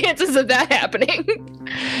 What's the chances of that happening?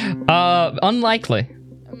 Unlikely.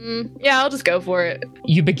 Yeah, I'll just go for it.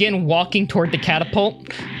 You begin walking toward the catapult.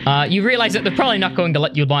 You realize that they're probably not going to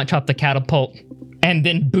let you launch off the catapult and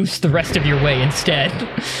then boost the rest of your way instead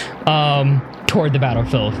toward the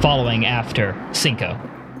battlefield, following after Cinco.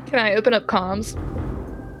 Can I open up comms?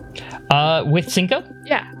 With Cinco?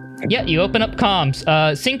 Yeah. Yeah, you open up comms.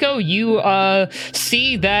 Cinco, you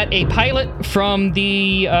see that a pilot from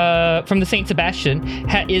the Saint Sebastian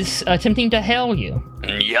is attempting to hail you.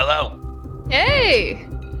 Yellow. Hey.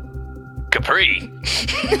 Capri.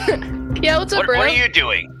 Yeah, what's up, What bro? are you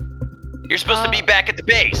doing? You're supposed to be back at the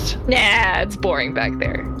base. Nah, it's boring back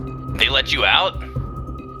there. They let you out?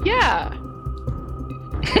 Yeah.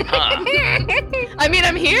 Huh. I mean,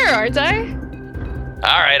 I'm here, aren't I?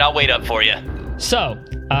 All right, I'll wait up for you. So,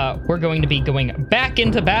 we're going to be going back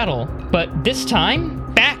into battle, but this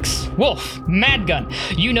time, Bax, Wolf, Madgun,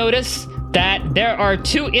 you notice that there are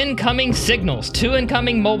two incoming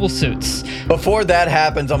mobile suits. Before that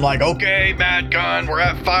happens, I'm like, okay, Mad Gun, we're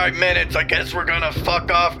at 5 minutes. I guess we're gonna fuck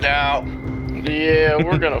off now. Yeah,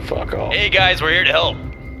 we're gonna fuck off. Hey guys, we're here to help.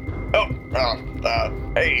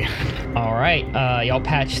 Hey. All right, y'all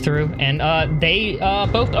patch through, and they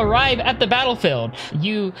both arrive at the battlefield.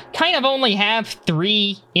 You kind of only have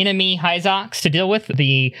 3 enemy Hyzoks to deal with.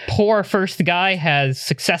 The poor first guy has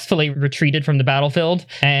successfully retreated from the battlefield,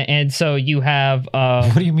 and so you have...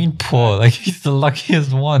 What do you mean poor? Like, he's the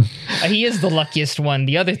luckiest one. He is the luckiest one.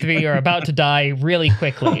 The other 3 are about to die really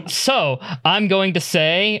quickly. So I'm going to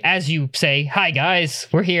say, as you say, "Hi guys,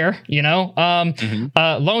 we're here," you know?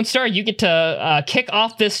 Lone Star, you get to kick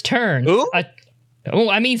off this turn. Who?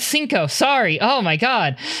 Cinco. Sorry. Oh my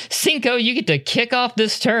god. Cinco, you get to kick off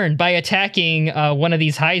this turn by attacking one of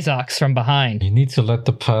these Hyzoks from behind. You need to let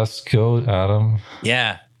the past go, Adam.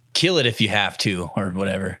 Yeah, kill it if you have to, or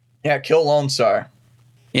whatever. Yeah, kill Lone Star.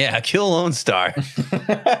 Yeah, kill Lone Star.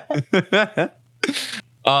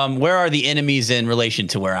 Where are the enemies in relation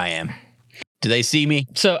to where I am? Do they see me?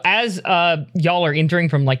 So as y'all are entering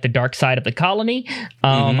from like the dark side of the colony,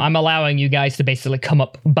 I'm allowing you guys to basically come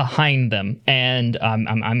up behind them, and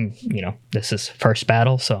I'm this is first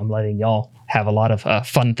battle, so I'm letting y'all have a lot of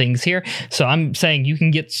fun things here. So I'm saying you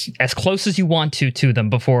can get as close as you want to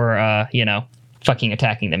them before fucking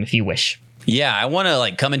attacking them if you wish. Yeah, I want to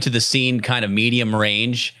like come into the scene kind of medium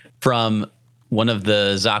range from one of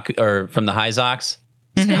the from the Hyzoks.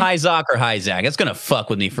 Hyzok or Hyzak? It's gonna fuck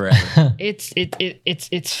with me forever. It's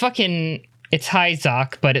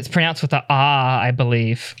Hyzok, but it's pronounced with a ah, I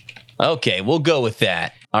believe. Okay, we'll go with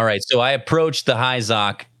that. All right, so I approach the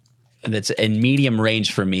Hyzok that's in medium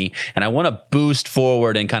range for me, and I want to boost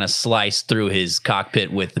forward and kind of slice through his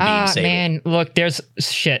cockpit with the beam saber. Man, look, there's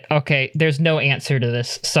shit. Okay, there's no answer to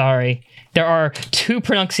this. Sorry. There are 2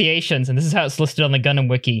 pronunciations, and this is how it's listed on the Gundam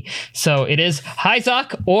Wiki. So it is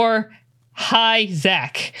Hyzok or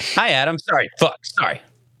Hyzak. Hi, Adam. Sorry. Sorry.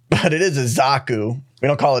 But it is a Zaku. We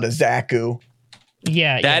don't call it a Zaku.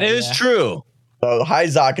 Yeah, That is true. So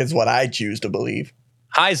Hyzok is what I choose to believe.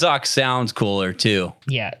 Hyzok sounds cooler too.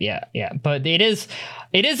 Yeah. But it is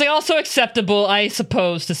also acceptable, I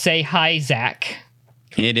suppose, to say Hyzak.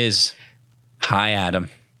 It is. Hi, Adam.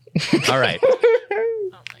 All right.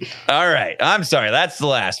 All right. I'm sorry. That's the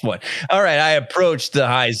last one. All right. I approach the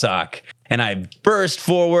Hyzok and I burst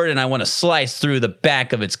forward and I want to slice through the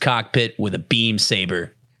back of its cockpit with a beam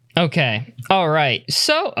saber. Okay. All right.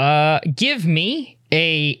 So, give me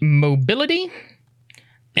a mobility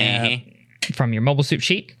from your mobile suit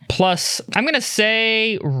sheet. Plus, I'm going to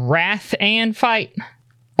say wrath and fight.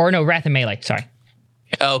 Or no, wrath and melee. Sorry.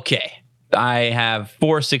 Okay. I have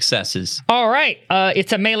 4 successes. All right.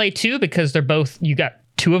 It's a melee too because they're both, you got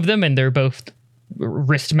 2 of them and they're both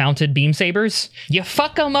wrist-mounted beam sabers. You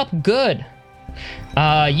fuck them up good.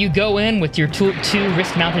 You go in with your two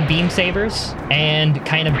wrist-mounted beam sabers and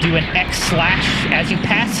kind of do an X slash as you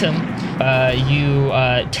pass him. You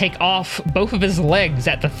take off both of his legs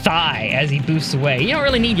at the thigh as he boosts away. You don't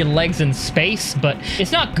really need your legs in space, but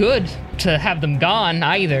it's not good to have them gone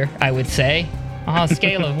either, I would say. On a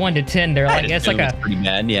scale of 1 to 10, they're like, it's like a pretty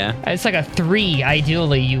bad, yeah. It's like a 3.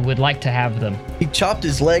 Ideally, you would like to have them. He chopped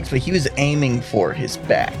his legs, but he was aiming for his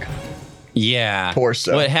back. Yeah.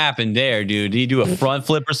 Torso. What happened there, dude? Did he do a front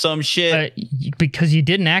flip or some shit? Because you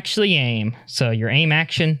didn't actually aim, so your aim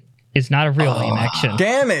action is not a real aim action.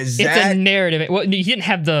 Damn it, Zach. It's a narrative. Well, you didn't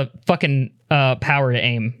have the fucking power to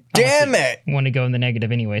aim. Damn it. Want to go in the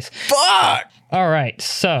negative anyways. Fuck. All right,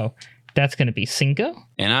 so that's going to be Cinco.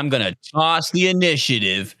 And I'm going to toss the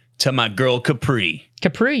initiative to my girl Capri.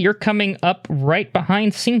 Capri, you're coming up right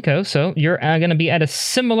behind Cinco, so you're going to be at a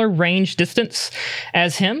similar range distance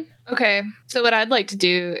as him. Okay, so what I'd like to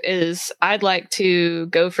do is I'd like to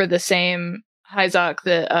go for the same Hyzok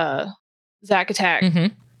that Zach attacked.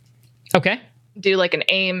 Mm-hmm. Okay. Do like an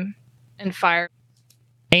aim and fire.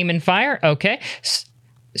 Aim and fire? Okay.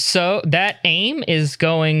 So that aim is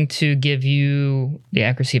going to give you the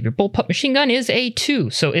accuracy of your bullpup machine gun is a 2.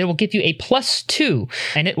 So it will give you a +2.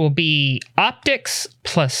 And it will be optics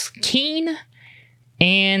plus keen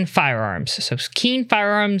and firearms. So keen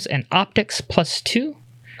firearms and optics +2.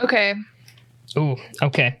 Okay. Ooh,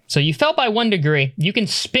 okay. So you fell by 1 degree. You can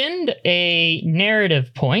spend a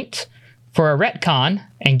narrative point for a retcon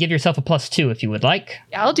and give yourself a +2 if you would like.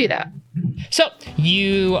 Yeah, I'll do that. So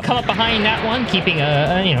you come up behind that one, keeping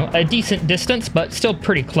a decent distance, but still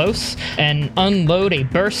pretty close, and unload a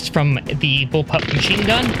burst from the bullpup machine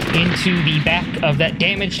gun into the back of that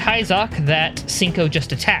damaged Hyzok that Cinco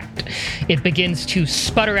just attacked. It begins to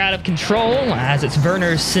sputter out of control as its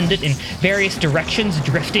burners send it in various directions,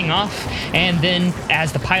 drifting off, and then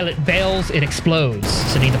as the pilot bails, it explodes,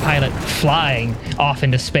 sending the pilot flying off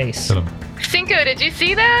into space. Cinco, did you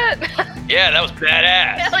see that? Yeah, that was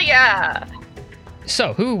badass. Hell yeah.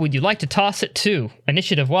 So, who would you like to toss it to,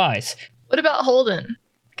 initiative-wise? What about Holden?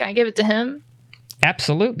 Can I give it to him?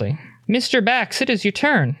 Absolutely. Mr. Bax, it is your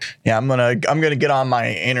turn. Yeah, I'm gonna get on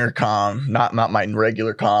my intercom, not my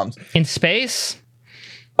regular comms. In space?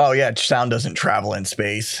 Oh yeah, sound doesn't travel in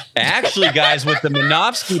space. Actually, guys, with the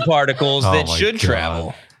Minovsky particles Oh that my should God.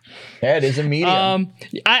 travel. Yeah, it is a medium.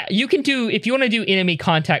 You can do, if you want to do enemy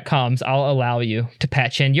contact comms, I'll allow you to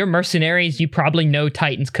patch in. You're mercenaries, you probably know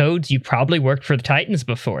Titans codes, you probably worked for the Titans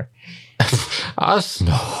before. Us?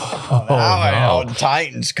 No. I know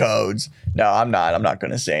Titans codes. No, I'm not. I'm not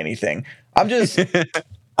going to say anything. I'm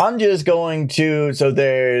just going to. So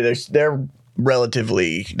they're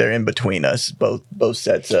relatively they're in between us, both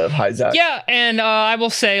sets of Hyzok. Yeah, and I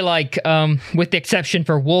will say, like, with the exception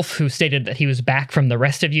for Wolf, who stated that he was back from the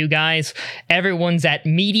rest of you guys, everyone's at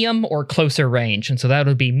medium or closer range, and so that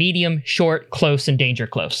would be medium, short, close, and danger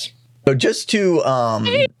close. So just to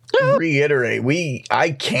reiterate,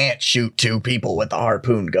 I can't shoot 2 people with a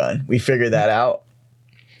harpoon gun. We figured that out.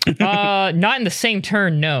 Not in the same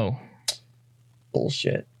turn, no.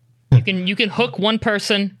 Bullshit. You can hook one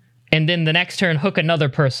person, and then the next turn hook another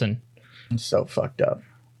person. I'm so fucked up.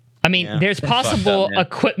 I mean, there's possible fucked up, man.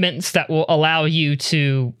 equipments that will allow you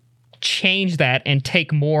to change that and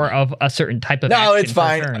take more of a certain type of No, action it's per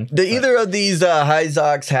fine. turn. Do either of these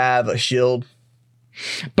Hyzoks have a shield?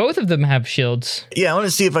 Both of them have shields. Yeah, I want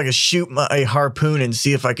to see if I could shoot a harpoon and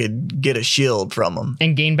see if I could get a shield from them.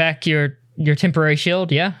 And gain back your temporary shield,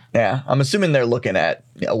 yeah? Yeah, I'm assuming they're looking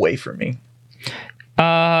away from me.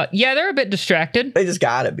 Yeah, they're a bit distracted. They just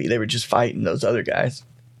gotta be. They were just fighting those other guys.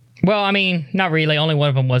 Well, I mean, not really. Only one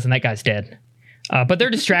of them was, and that guy's dead. But they're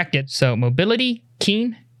distracted. So mobility,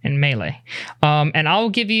 keen, and melee. And I'll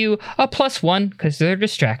give you a +1 because they're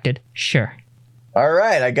distracted. Sure. All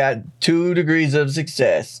right, I got 2 degrees of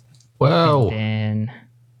success. Wow. Then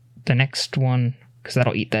the next one, because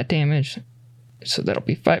that'll eat that damage. So that'll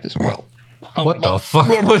be 5 as well. What the fuck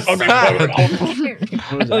was that?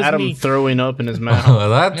 It was was Adam me. throwing up in his mouth. Oh,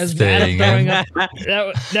 that's That's staying Adam throwing in. up.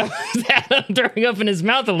 That was Adam throwing up in his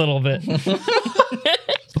mouth a little bit.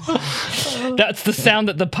 That's the sound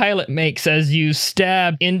that the pilot makes as you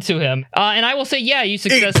stab into him. And I will say, yeah, you Eat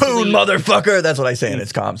successfully poon, motherfucker. That's what I say in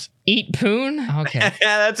its comms. eat poon. Okay. Yeah,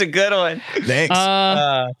 that's a good one. Thanks.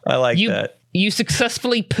 I like you that. you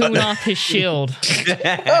successfully poon off his shield. Oh,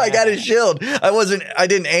 I got his shield. I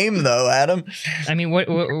didn't aim though, Adam. I mean, what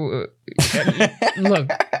look,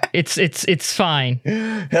 it's fine.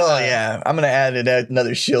 Hell yeah. I'm gonna add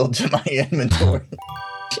another shield to my inventory.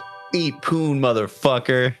 Eat poon,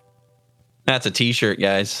 motherfucker. That's a t-shirt,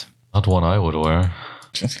 guys. Not one I would wear.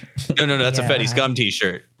 No, that's a Yeah, Fetty Scum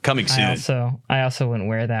t-shirt. Coming soon. I also wouldn't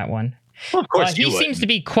wear that one. Well, of course He you would. seems to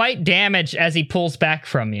be quite damaged as he pulls back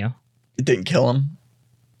from you. It didn't kill him.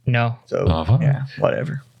 No. So yeah,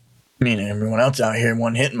 whatever. I mean, everyone else out here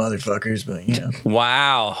one hit motherfuckers, but you know.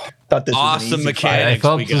 Wow. Thought this was an Awesome easy mechanic. I Next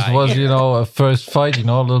thought we this got. was, a first fight, a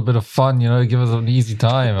little bit of fun, give us an easy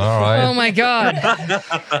time. All right. Oh my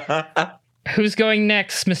god. Who's going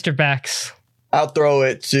next, Mr. Bax? I'll throw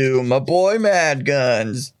it to my boy Mad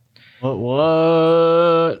Guns.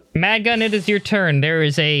 What? Madgun, it is your turn. There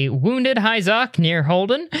is a wounded Hyzok near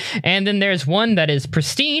Holden, and then there's one that is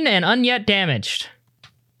pristine and unyet damaged.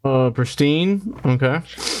 Pristine. Okay.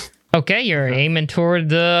 Okay, you're aiming toward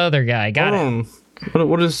the other guy. Got it. Hold on.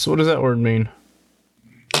 What does that word mean?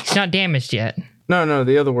 He's not damaged yet. No,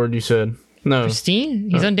 the other word you said. No. Pristine?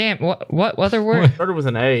 He's undamaged. What other word? Started with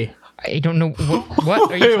an A. I don't know.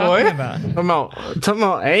 What are you talking about? Talking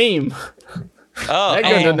about aim. Oh, That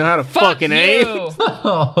guy doesn't know how to Fuck fucking aim. you!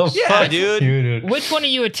 yeah, dude. You, dude. Which one are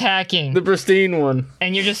you attacking? The pristine one.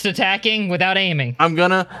 And you're just attacking without aiming. I'm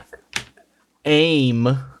gonna aim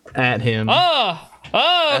at him. Oh,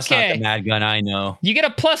 That's not okay. the mad gun I know. You get a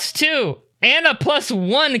 +2 and a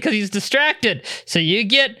 +1 because he's distracted. So you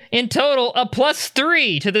get in total a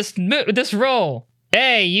 +3 to this roll.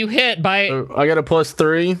 Hey, you hit by I got a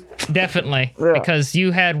 +3. definitely Yeah. because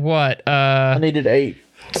you had what? I needed 8.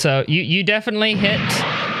 So you definitely hit.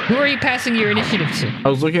 Who are you passing your initiative to? I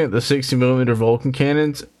was looking at the 60mm Vulcan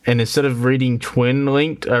cannons, and instead of reading twin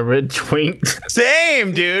linked, I read twinked.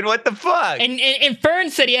 Same, dude. What the fuck? And Fern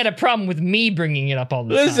said he had a problem with me bringing it up all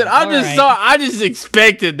the time. Listen, All right. I just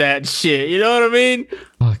expected that shit. You know what I mean?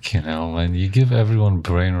 Fucking hell, man. You give everyone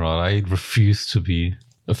brain rot. I refuse to be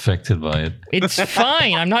affected by it. It's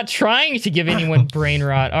fine. I'm not trying to give anyone brain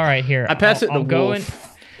rot. All right, here. I pass it to I'll go Wolf. in.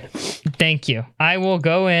 Thank you. I will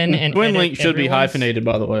go in and Twin edit link should be everyone's- hyphenated,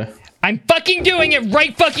 by the way. I'm fucking doing it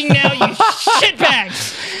right fucking now, you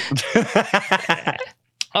shitbags.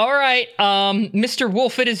 All right, Mr.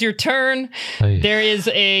 Wolf, it is your turn. Hey. There is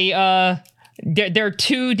a there are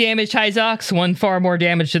 2 damaged Hyzoks, one far more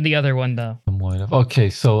damaged than the other one though. Okay,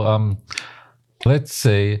 so let's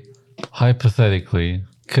say hypothetically,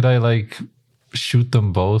 could I shoot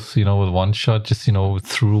them both, with one shot, just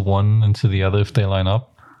through one into the other if they line up?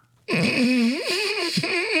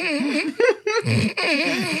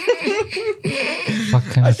 What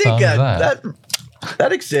kind I of think sound is that?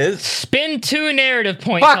 that exists. Spin 2 narrative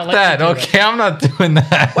points. I'll Fuck let that. you do it. Okay, I'm not doing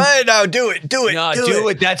that. Wait, no, do it. no, do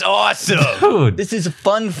it. That's awesome. Dude, This is a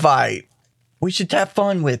fun fight. We should have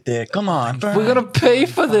fun with it. Come on. we're gonna pay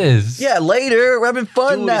for this. Yeah, later. We're having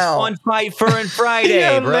fun Dude, now. it's fun fight Fern Friday,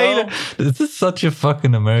 Yeah, bro. later. This is such a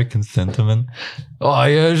fucking American sentiment. Oh,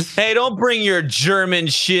 yes. Hey, don't bring your German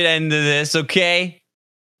shit into this, okay?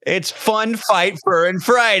 It's fun fight Fern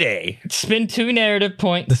Friday. Spin 2 narrative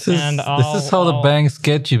points. This is and this is how the banks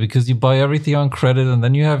get you, because you buy everything on credit and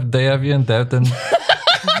then they have you in debt and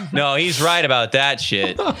No, he's right about that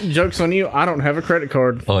shit. Joke's on you, I don't have a credit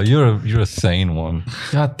card. oh, you're a sane one.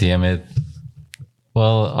 God damn it.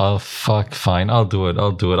 Well, fine. I'll do it.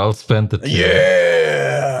 I'll spend the 2.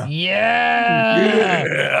 Yeah.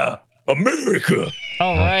 Yeah. America.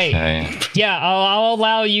 All right. Okay. Yeah, I'll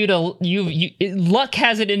allow you to. Luck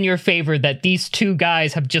has it in your favor that these 2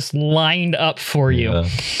 guys have just lined up for you. Yeah.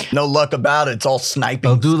 No luck about it. It's all sniping.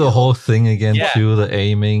 I'll do the whole thing again Yeah. too, the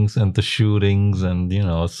aimings and the shootings, and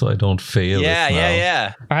so I don't fail. Yeah, this now.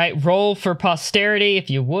 yeah. All right, roll for posterity if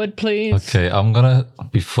you would, please. Okay,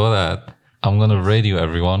 before that, I'm gonna radio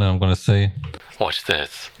everyone and I'm gonna say, watch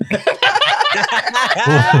this.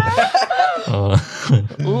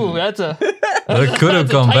 Ooh, that's a It could have That's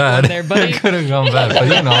a gone tight bad. one there, buddy. It could have gone bad, but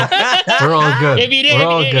you know, we're all good. If you We're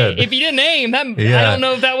all good. if you didn't aim, that I Yeah. don't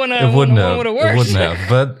know if that one It wouldn't have. would have It worked. wouldn't have.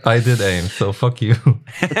 But I did aim, so fuck you.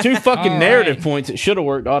 For 2 fucking All narrative right. points, it should have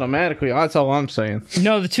worked automatically. That's all I'm saying.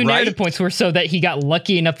 No, the 2 narrative points were so that he got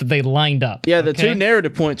lucky enough that they lined up. Yeah, the okay? 2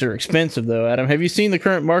 narrative points are expensive though, Adam. Have you seen the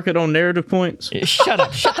current market on narrative points? Shut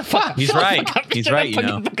up! Shut the fuck up! He's shut the right. fuck up, He's shut right, the you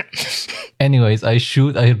fucking know. fuck up. Anyways, I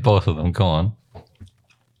hit both of them. Go on.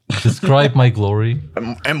 Describe my glory.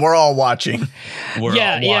 And we're all watching. We're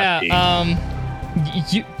Yeah, all watching.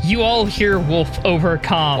 yeah. You all hear Wolf over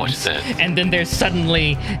comms, and then there's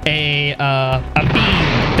suddenly a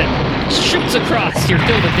beam that shoots across your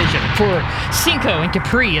field of vision. For Cinco and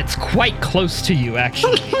Capri, it's quite close to you,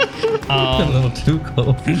 actually. A little too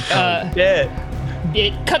close.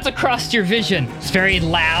 It cuts across your vision. It's very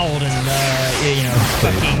loud and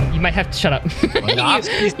fucking. You might have to shut up.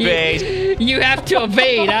 You have to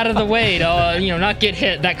evade out of the way to not get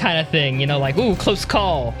hit. That kind of thing. Like ooh, close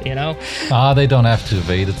call. They don't have to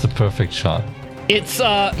evade. It's a perfect shot. It's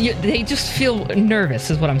they just feel nervous,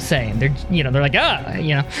 is what I'm saying. They're they're like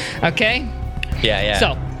okay. Yeah.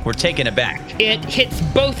 So We're taking it back. it hits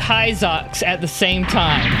both Hyzoks at the same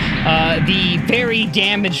time. The very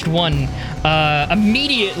damaged one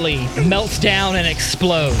immediately melts down and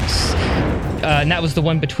explodes. And that was the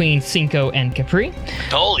one between Cinco and Capri.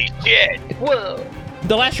 Holy shit. Whoa.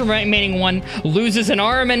 The last remaining one loses an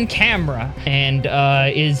arm and camera and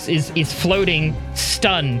is floating,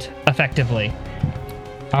 stunned, effectively.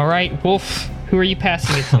 All right, Wolf, who are you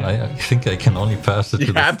passing it to? I think I can only pass it to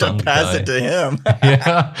You the have to stunned pass guy. it to him.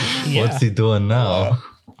 Yeah. Yeah. What's he doing now?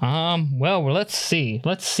 Well, let's see.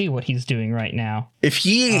 Let's see what he's doing right now. If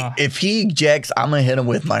he jacks, I'm gonna hit him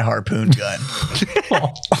with my harpoon gun.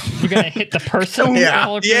 You're gonna hit the person.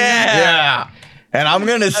 Yeah. Yeah. And I'm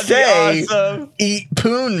gonna say, awesome. eat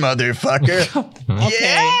poon, motherfucker.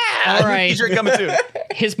 Okay. All right. You're coming too.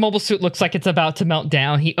 His mobile suit looks like it's about to melt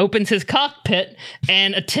down. He opens his cockpit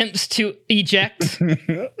and attempts to eject.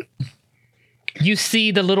 You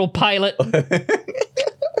see the little pilot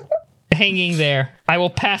hanging there. I will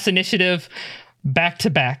pass initiative back to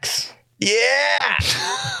backs. Yeah.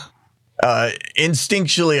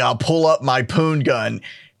 Instinctually, I'll pull up my poon gun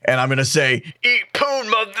and I'm gonna say, eat poon,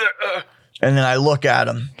 mother. And then I look at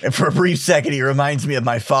him, and for a brief second, he reminds me of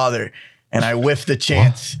my father, and I whiff the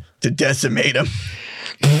chance to decimate him.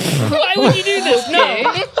 Why would you do this?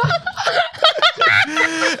 No.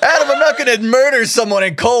 Adam, I'm not gonna murder someone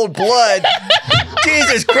in cold blood.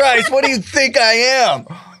 Jesus Christ, what do you think I am?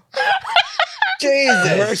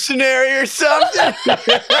 Jesus. Mercenary or something?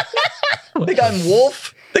 Think I'm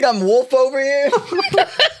Wolf? Think I'm Wolf over here?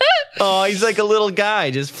 Oh, he's like a little guy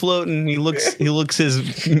just floating. He looks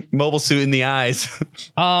his mobile suit in the eyes.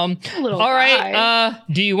 All Little right. guy.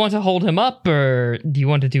 Do you want to hold him up, or do you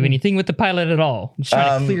want to do anything with the pilot at all? I'm just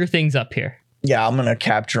trying to clear things up here. Yeah, I'm gonna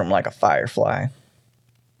capture him like a firefly.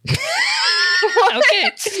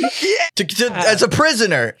 Okay. As a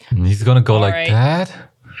prisoner. And he's gonna go All like right. that.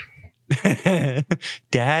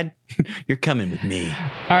 Dad, you're coming with me.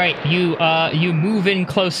 All right, you move in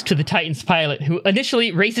close to the Titan's pilot, who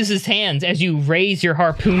initially raises his hands as you raise your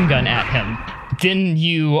harpoon gun at him. Then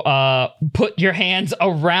you put your hands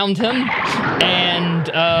around him, and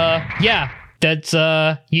that's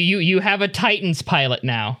you have a Titan's pilot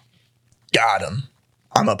now. Got him.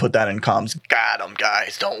 I'm gonna put that in comms. Got him,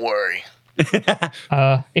 guys. Don't worry.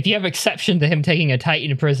 If you have exception to him taking a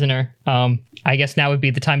Titan prisoner, I guess now would be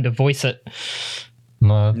the time to voice it.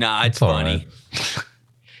 No, Nah, it's all funny.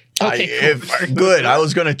 right. Okay, Good. I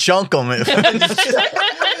was gonna chunk him. You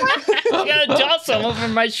gotta toss him over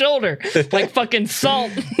my shoulder like fucking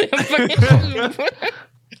salt.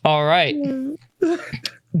 All right.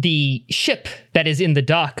 The ship that is in the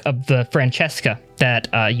dock of the Francesca that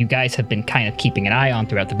you guys have been kind of keeping an eye on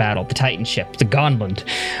throughout the battle, the Titan ship, the Gonland,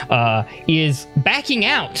 is backing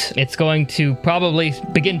out. It's going to probably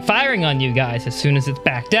begin firing on you guys as soon as it's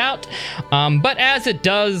backed out. But as it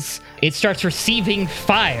does, it starts receiving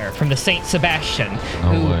fire from the Saint Sebastian,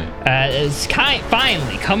 who way. is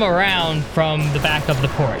finally come around from the back of the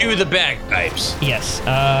port. Do the bagpipes. Yes.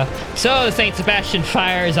 So the Saint Sebastian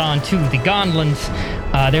fires onto the Gonland.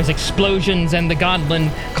 There's explosions, and the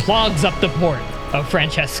Gonland clogs up the port of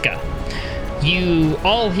Francesca. You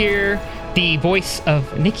all hear the voice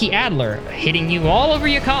of Nikki Adler hitting you all over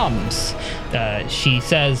your comms. She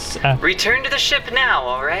says, Return to the ship now,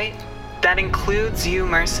 alright? That includes you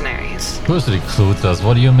mercenaries. Of course it includes us.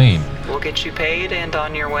 What do you mean? We'll get you paid and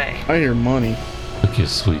on your way. I hear money. Took your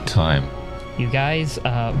sweet time. you guys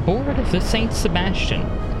board the Saint Sebastian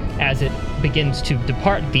as it begins to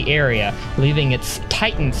depart the area, leaving its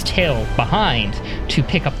titan's tail behind to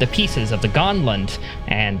pick up the pieces of the Gonland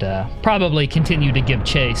and probably continue to give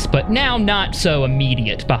chase, but now not so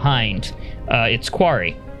immediate behind its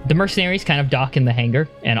quarry. The mercenaries kind of dock in the hangar,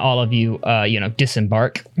 and all of you,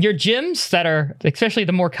 disembark. Your gyms that are, especially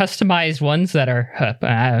the more customized ones that are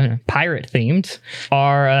pirate-themed,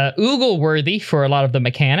 are oogle-worthy for a lot of the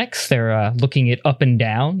mechanics. They're looking it up and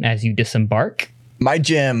down as you disembark. My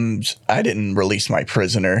gyms, I didn't release my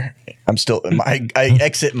prisoner. I'm still, I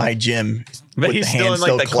exit my gym. But with he's the still hands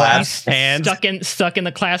in like the clasped. clasped hands. Stuck in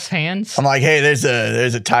the clasped hands. I'm like, hey, there's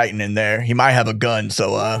a Titan in there. He might have a gun,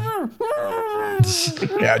 so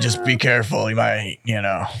yeah, just be careful. He might,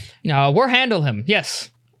 No, we'll handle him. Yes.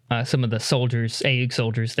 Some of the soldiers, Aug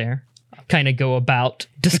soldiers there, kind of go about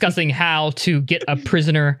discussing how to get a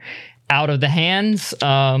prisoner out of the hands.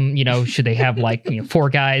 Should they have 4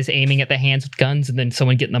 guys aiming at the hands with guns and then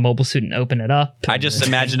someone get in the mobile suit and open it up? I just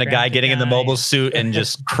imagine a guy getting in the mobile suit and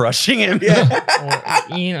just crushing him.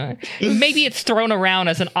 Or, maybe it's thrown around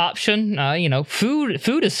as an option.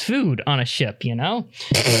 Food is food on a ship, and a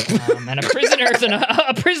prisoner's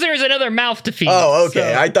another mouth to feed. Oh,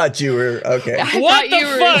 okay. So- I thought you were okay. What the you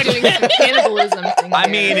were fuck? doing some cannibalism thing. I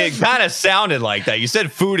there. mean, it kind of sounded like that. You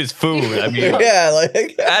said food is food. I mean, Yeah,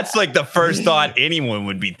 that's like the first thought anyone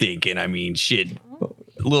would be thinking. I mean, shit.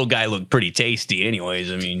 Little guy looked pretty tasty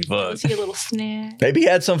anyways. I mean, fuck. See a little snack. maybe he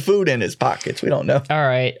had some food in his pockets. We don't know. All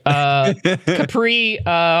right. Capri,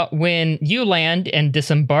 when you land and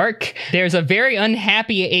disembark, there's a very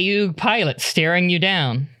unhappy Aug pilot staring you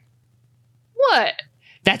down. What?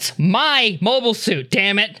 That's my mobile suit,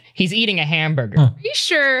 damn it. He's eating a hamburger. Are you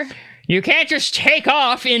sure? You can't just take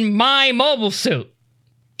off in my mobile suit.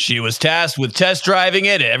 She was tasked with test driving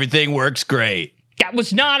it, and everything works great. That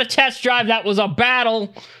was not a test drive. That was a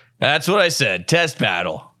battle. That's what I said. Test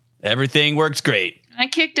battle. Everything works great. I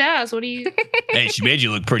kicked ass. What do you? Hey, she made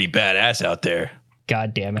you look pretty badass out there.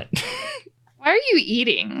 God damn it. Why are you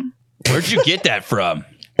eating? Where'd you get that from?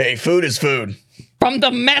 Hey, food is food. From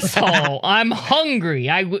the mess hall. I'm hungry.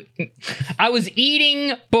 I was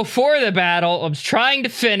eating before the battle. I was trying to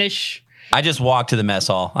finish. I just walked to the mess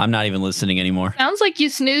hall. I'm not even listening anymore. Sounds like you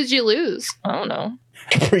snooze, you lose. I don't know.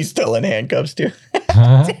 He's still in handcuffs, too.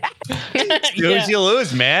 Snooze, you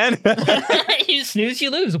lose, man. You snooze,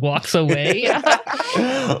 you lose. Walks away.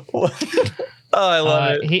 Oh, I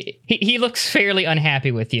love it. He looks fairly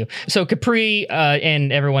unhappy with you. So Capri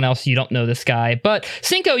and everyone else, you don't know this guy. But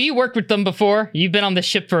Cinco, you worked with them before. You've been on the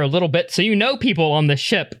ship for a little bit, so you know people on the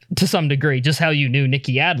ship to some degree, just how you knew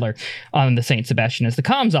Nikki Adler on the St. Sebastian as the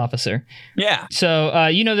comms officer. Yeah. So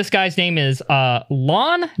you know this guy's name is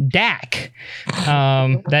Lon Dak.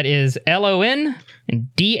 That is Lon and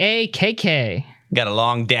Dakk. Got a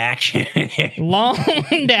long dack. Long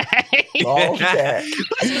Dak. All that.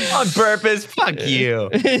 On purpose. Fuck you.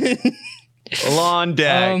 Long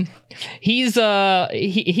dack. He's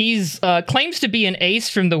claims to be an ace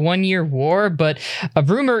from the 1 Year War, but a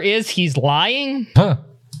rumor is he's lying. Huh.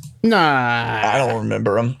 Nah. I don't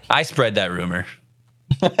remember him. I spread that rumor.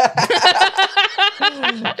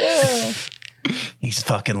 He's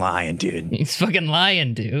fucking lying, dude. He's fucking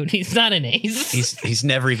lying, dude. He's not an ace. He's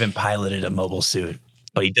never even piloted a mobile suit,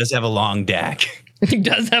 but he does have a long dack. He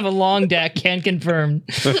does have a long deck, can confirm.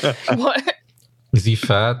 What? Is he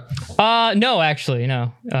fat? No, actually,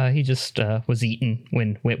 no. He just was eaten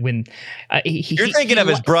when You're thinking of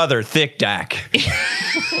his brother, Thick Dak.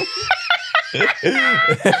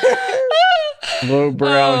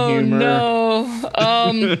 Lowbrow humor. No.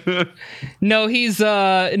 No, he's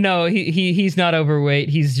not overweight.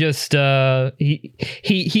 He's just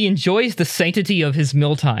he enjoys the sanctity of his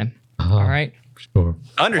mealtime. All right. Sure. Why is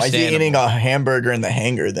he Understandable. eating a hamburger in the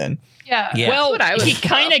hangar then? Yeah. Yeah. Well, what I would he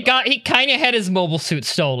kind of had his mobile suit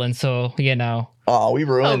stolen, so you know. Oh, we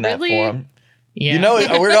ruined that really? for him. Yeah. You know,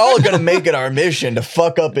 we're all going to make it our mission to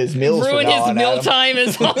fuck up his meals. ruin from now his on, meal Adam. time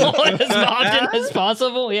as often as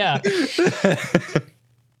possible. Yeah.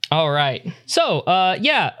 All right. So,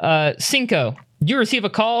 Cinco, you receive a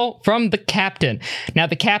call from the captain. Now,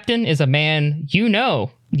 the captain is a man you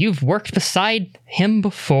know. You've worked beside him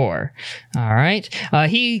before. All right.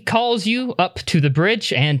 He calls you up to the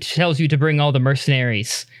bridge and tells you to bring all the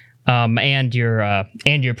mercenaries and your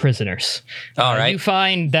prisoners. All right. You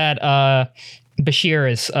find that Bashir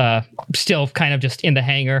is still kind of just in the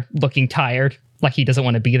hangar, looking tired. like he doesn't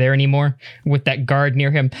want to be there anymore with that guard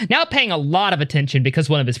near him. Now paying a lot of attention because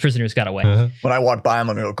one of his prisoners got away. When I walk by him,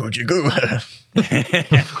 I'm going to go, Kuchiku.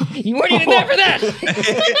 You weren't even there for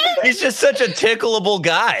that. He's just such a tickleable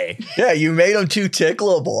guy. Yeah, you made him too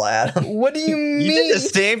tickleable, Adam. What do you mean? You did the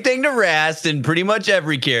same thing to Rast and pretty much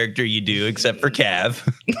every character you do except for Cav.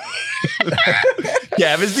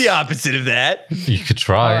 Cav is the opposite of that. You could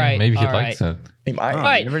try. All right, Maybe he all likes it. He might. All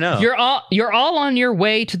right, you never know. You're all on your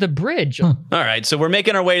way to the bridge. All right, so we're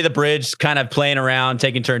making our way to the bridge, kind of playing around,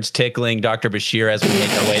 taking turns tickling Dr. Bashir as we make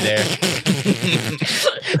our way there.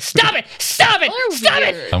 Stop it! Stop it! Stop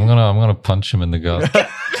it! I'm gonna punch him in the gut.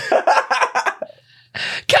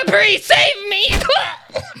 Capri, save me!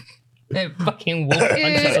 That fucking wolf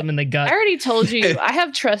punches him in the I gut. already told you I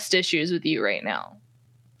have trust issues with you right now.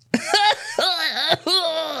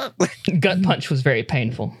 Gut punch was very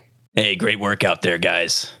painful. Hey, great work out there,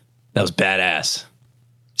 guys. That was badass.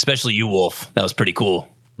 Especially you, Wolf. That was pretty cool.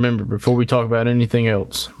 Remember, before we talk about anything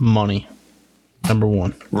else, money. Number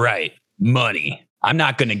one. Right. Money. I'm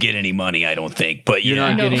not going to get any money, I don't think. But You're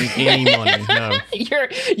yeah. not getting any money. No.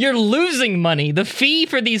 You're losing money. The fee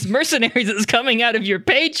for these mercenaries is coming out of your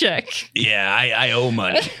paycheck. Yeah, I owe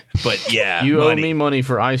money. But yeah, You owe money. me money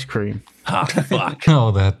for ice cream. Oh, fuck.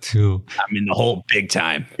 Oh, that too. I'm in the hole big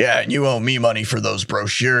time. Yeah, and you owe me money for those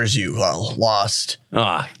brochures you lost.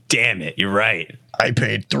 Oh, damn it. You're right. I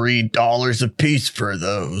paid $3 a piece for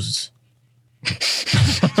those.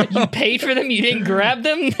 You paid for them. You didn't grab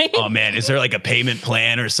them. Oh, man. Is there like a payment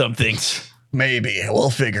plan or something? Maybe.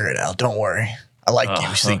 We'll figure it out. Don't worry. I like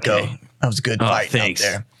you, Cinco. okay. That was a good fight out thanks.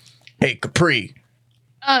 there. Hey, Capri.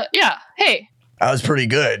 Yeah. Hey. That was pretty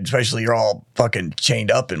good, especially you're all fucking chained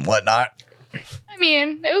up and whatnot. I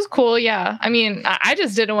mean, it was cool. Yeah. I mean, I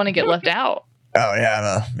just didn't want to get left out. Oh,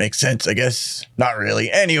 yeah, makes sense, I guess. Not really.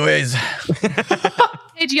 Anyways,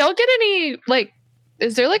 Hey, do y'all get any, like,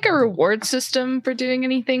 is there like a reward system for doing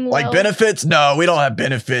anything well? like benefits? No, we don't have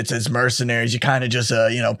benefits as mercenaries. You kind of just,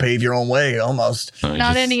 pave your own way almost. No, you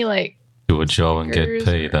Not just any, like, do a job and get stickers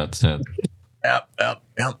paid. or- That's it.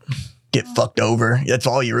 Yep. Get fucked over. That's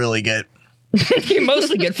all you really get. You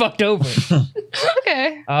mostly get fucked over.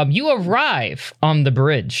 okay. You arrive on the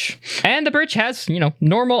bridge, and the bridge has,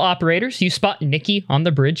 normal operators. You spot Nikki on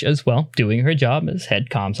the bridge as well, doing her job as head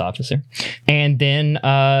comms officer. And then,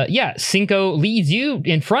 Cinco leads you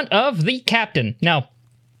in front of the captain. Now,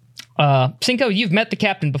 Cinco, you've met the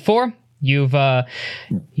captain before. You've met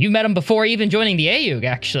him before even joining the AUG,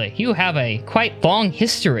 actually. You have a quite long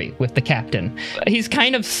history with the captain. He's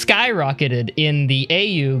kind of skyrocketed in the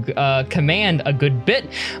AUG command a good bit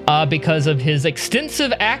because of his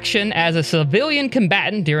extensive action as a civilian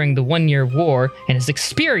combatant during the 1-year war and his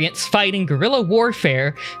experience fighting guerrilla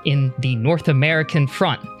warfare in the North American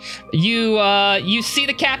front. You see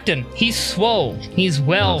the captain. He's swole. He's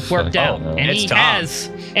well worked out. no. And It's he Tom.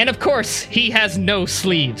 has... And of course, he has no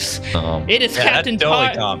sleeves. It is Yeah, Captain that's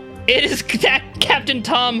totally Tom. Tom. It is Captain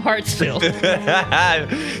Tom Hartsfield.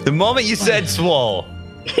 The moment you said swole.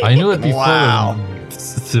 I knew it before. Wow.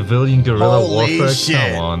 Civilian guerrilla Holy warfare.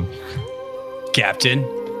 shit. Come on. Captain,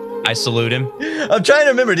 I salute him. I'm trying to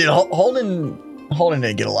remember, dude. Holden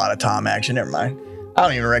didn't get a lot of Tom action. Never mind. I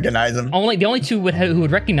don't even recognize him. The only two who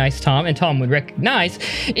would recognize Tom, and Tom would recognize,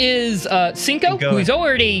 is Cinco, who he's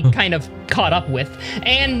already kind of caught up with,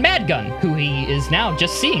 and Madgun, who he is now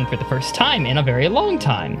just seeing for the first time in a very long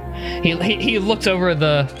time. He looks over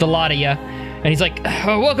the lot of you, and he's like,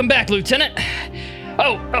 "Welcome back, Lieutenant.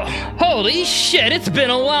 Oh, holy shit! It's been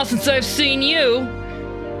a while since I've seen you."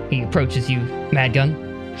 He approaches you,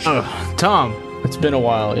 Madgun. Tom, it's been a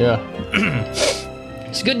while, yeah.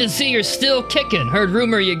 It's good to see you're still kicking. Heard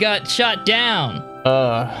rumor you got shot down.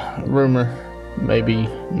 Rumor. Maybe.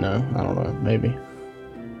 No, I don't know. Maybe.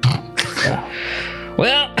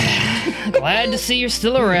 Well, glad to see you're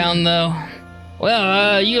still around, though.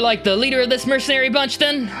 Well, you like the leader of this mercenary bunch,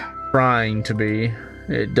 then? Trying to be.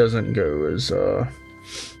 It doesn't go as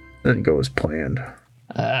planned.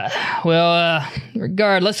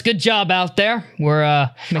 Regardless, good job out there. We're,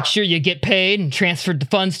 make sure you get paid and transferred the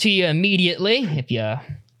funds to you immediately. If you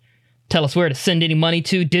tell us where to send any money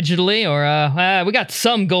to digitally, or, we got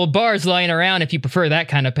some gold bars lying around if you prefer that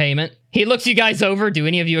kind of payment. He looks you guys over. Do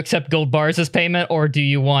any of you accept gold bars as payment, or do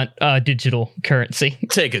you want digital currency?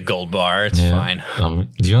 Take a gold bar. It's fine.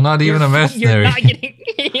 You're not even a mercenary. You're not getting...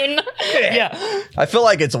 Yeah. I feel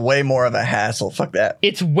like it's way more of a hassle. Fuck that.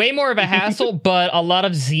 It's way more of a hassle, but a lot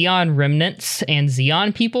of Xeon remnants and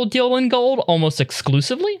Xeon people deal in gold almost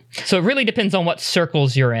exclusively. So it really depends on what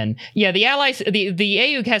circles you're in. Yeah, the allies, the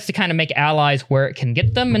AUG has to kind of make allies where it can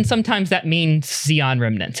get them, and sometimes that means Xeon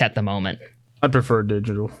remnants at the moment. I'd prefer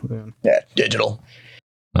digital then. Yeah, digital.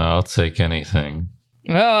 I'll take anything.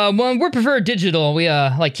 Well, we prefer digital. We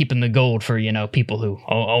like keeping the gold for, people who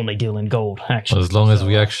only deal in gold, actually. As long as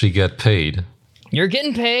we actually get paid. You're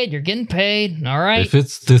getting paid. All right. If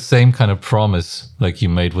it's the same kind of promise like you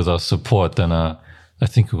made with our support, then I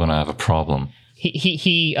think we're going to have a problem.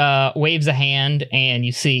 He waves a hand, and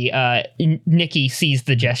you see Nikki sees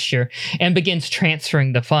the gesture and begins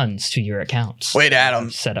transferring the funds to your accounts. Wait, Adam.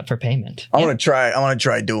 Set up for payment. I want to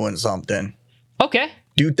try doing something. Okay.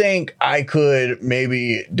 Do you think I could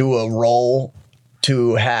maybe do a roll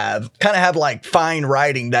to have like fine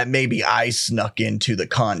writing that maybe I snuck into the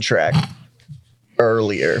contract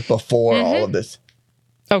earlier before all of this?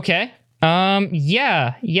 Okay.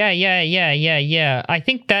 Yeah. I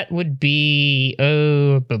think that would be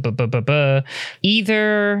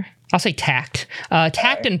either I'll say tact.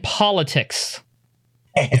 Tact and politics.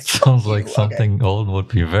 It sounds like something Old would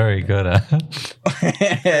be very good at.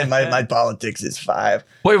 my politics is 5.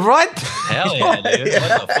 Wait, what? Hell yeah, dude.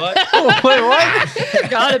 What the fuck? Wait, what? I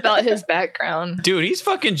forgot about his background. Dude, he's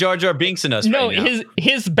fucking Jar Jar Binksing us No, right now.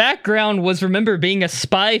 his background was, remember, being a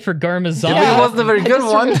spy for Garmazon. It wasn't a very good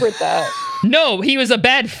one. Remembered that. No, he was a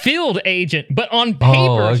bad field agent, but on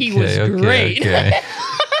paper he was great. Okay.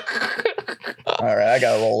 All right, I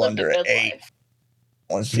got to roll under an 8.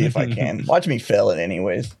 Let's see if I can. Watch me fail it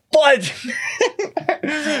anyways. But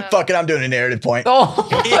fuck it, I'm doing a narrative point. Oh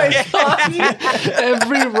my god!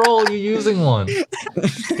 Every roll you're using one.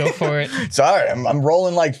 Go for it. Sorry, I'm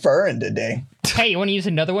rolling like Furrin today. Hey, you want to use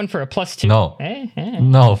another one for a +2? No. Hey.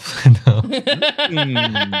 No.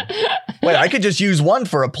 Wait, I could just use one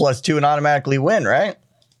for a +2 and automatically win, right?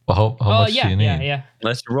 Well, how much do you need? Yeah.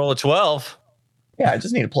 Unless you roll a 12. Yeah, I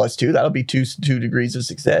just need a +2. That'll be two degrees of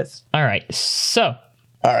success. All right, so.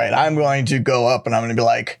 All right, I'm going to go up and I'm going to be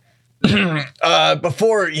like,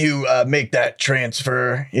 before you make that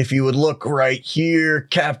transfer, if you would look right here,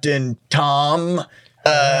 Captain Tom.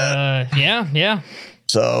 Yeah.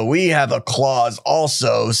 So we have a clause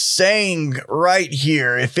also saying right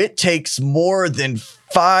here, if it takes more than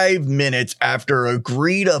 5 minutes after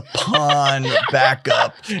agreed upon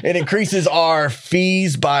backup, it increases our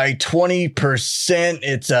fees by 20%.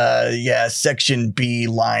 It's section B,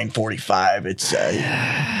 line 45. It's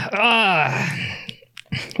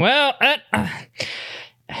well,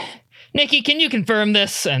 Nikki, can you confirm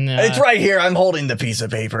this? And it's right here. I'm holding the piece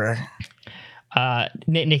of paper.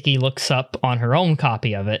 Nikki looks up on her own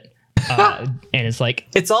copy of it and is like,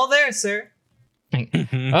 It's all there, sir.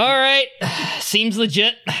 all right, seems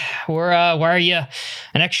legit. Why are you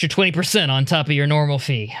an extra 20% on top of your normal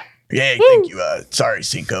fee? Yay, thank you. Sorry,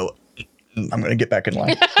 Cinco. I'm going to get back in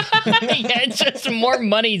line. Yeah, it's just more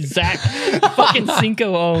money Zach fucking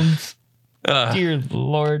Cinco owns. Dear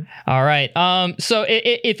Lord. All right. So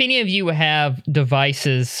if any of you have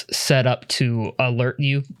devices set up to alert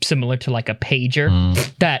you, similar to like a pager,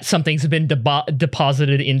 that something's been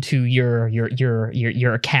deposited into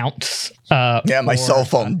your accounts. Yeah, my cell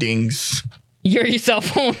phone dings. Your cell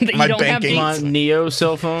phone that My you don't banking. have. My Neo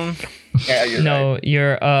cell phone. Yeah, you're No, right.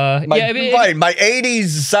 your My 80s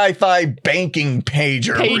sci-fi banking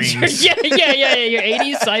pager rings. pager. Yeah. Your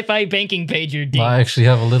 80s sci-fi banking pager. Ding. I actually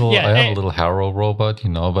have a little. Yeah, I have a little Harrow robot,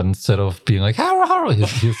 but instead of being like Harrow,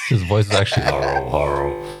 his voice is actually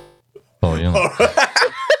Harrow. Oh,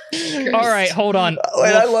 All right, hold on.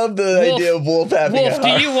 Wait, I love the idea of Wolf having Wolf, a do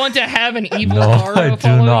you want to have an evil No, Haro I do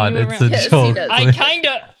following not. you It's around? a Yes, he joke. does.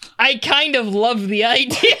 I kind of love the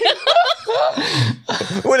idea.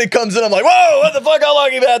 When it comes in, I'm like, whoa, what the fuck? How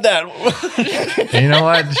long you had that? You know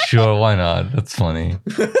what? Sure, why not? That's funny.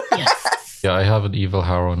 Yeah, I have an evil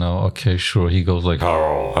Harrow now. Okay, sure. He goes like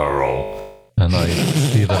Harrow. And I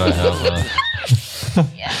see that I have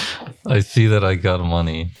I see that I got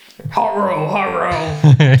money. Haro,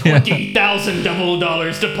 $20,000 double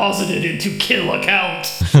dollars deposited into kill account.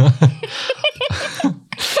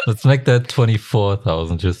 Let's make that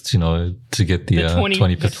 24,000 just, to get the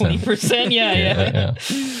 20%. 20%, yeah.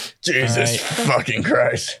 Jesus fucking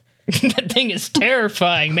Christ. That thing is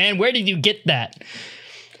terrifying, man. Where did you get that?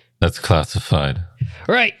 That's classified.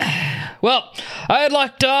 Right. Well, I'd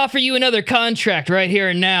like to offer you another contract right here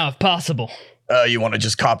and now, if possible. You want to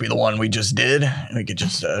just copy the one we just did? We could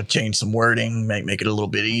just change some wording, make it a little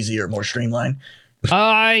bit easier, more streamlined.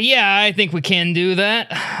 Yeah, I think we can do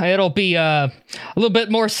that. It'll be a little bit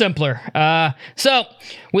more simpler. So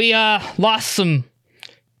we lost some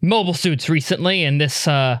mobile suits recently in this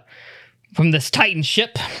from this Titan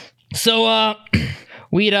ship. So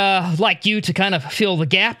we'd like you to kind of fill the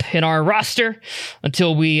gap in our roster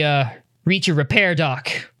until we reach a repair dock.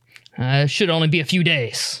 It should only be a few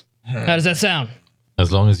days. How does that sound?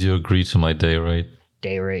 As long as you agree to my day rate.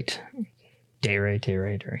 Day rate.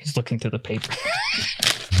 He's looking through the paper.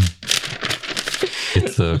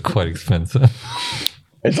 It's quite expensive.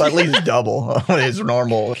 It's at least double his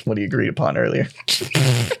normal, what he agreed upon earlier.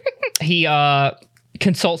 He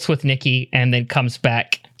consults with Nikki and then comes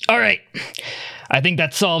back. All right. I think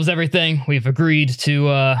that solves everything. We've agreed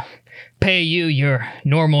to pay you your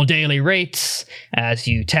normal daily rates as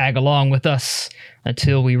you tag along with us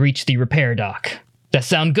until we reach the repair dock. That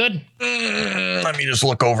sound good? Let me just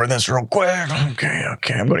look over this real quick. Okay.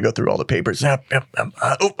 I'm going to go through all the papers. Yep.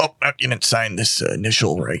 You didn't sign this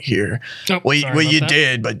initial right here. Oh, well, you that.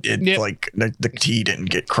 did, but it's like the T didn't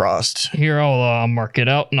get crossed. Here, I'll mark it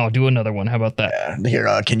out and I'll do another one. How about that? Here,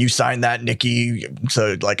 can you sign that, Nikki?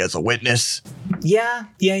 So, like, as a witness? Yeah,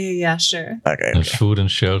 sure. Okay. And food and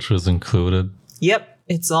shelter is included. Yep.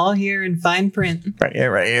 It's all here in fine print. Right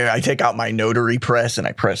here. I take out my notary press and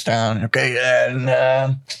I press down. Okay, and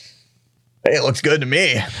hey, it looks good to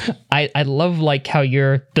me. I love like how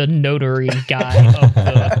you're the notary guy of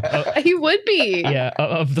the. He would be. Yeah,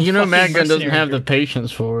 of the. Madgun doesn't mercenary have the group.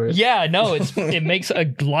 patience for it. Yeah, no, it makes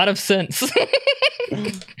a lot of sense.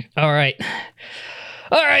 All right.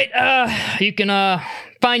 You can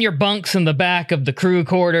find your bunks in the back of the crew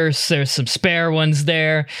quarters. There's some spare ones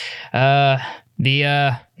there.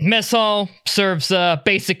 The mess hall serves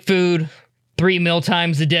basic food 3 meal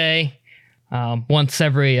times a day, once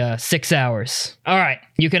every 6 hours. All right,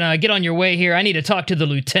 you can get on your way here. I need to talk to the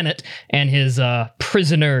lieutenant and his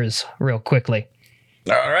prisoners real quickly.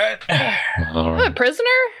 All right. All I'm right. a prisoner?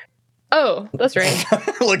 Oh, that's right.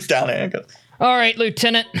 Looks down at it. All right,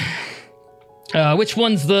 Lieutenant. Which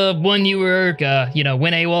one's the one you were,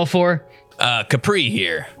 went AWOL for? Capri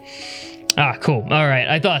here. Ah, cool. All right,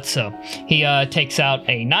 I thought so. He takes out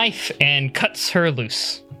a knife and cuts her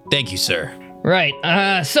loose. Thank you, sir. Right.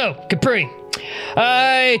 So, Capri,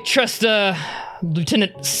 I trust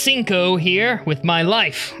Lieutenant Cinco here with my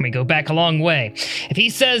life. We go back a long way. If he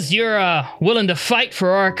says you're willing to fight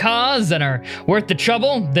for our cause and are worth the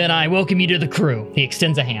trouble, then I welcome you to the crew. He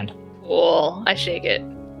extends a hand. Cool. I shake it.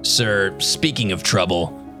 Sir, speaking of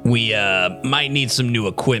trouble, we might need some new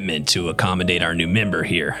equipment to accommodate our new member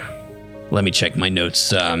here. Let me check my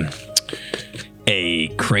notes. A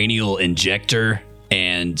cranial injector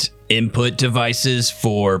and input devices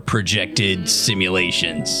for projected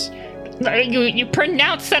simulations. You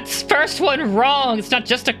pronounce that first one wrong. It's not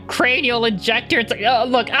just a cranial injector. It's like,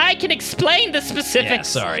 look, I can explain the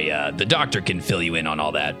specifics. Yeah, sorry. The doctor can fill you in on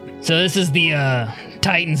all that. So this is the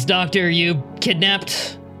Titans doctor you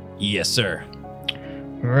kidnapped? Yes, sir.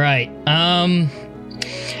 Right.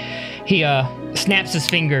 He snaps his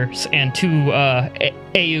fingers, and two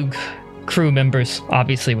AUG crew members,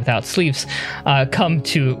 obviously without sleeves, come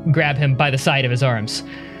to grab him by the side of his arms.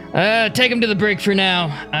 Take him to the brig for now.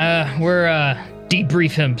 We're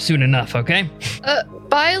debrief him soon enough, okay?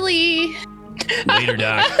 Bye, Lee. Later,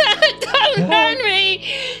 Doc. Don't hurt me!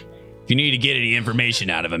 If you need to get any information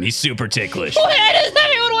out of him, he's super ticklish. Why does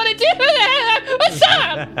everyone want to do that? What's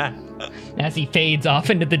up? As he fades off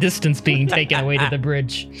into the distance, being taken away to the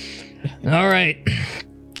bridge. All right.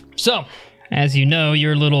 So, as you know,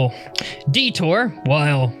 your little detour,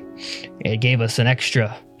 while it gave us an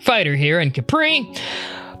extra fighter here in Capri,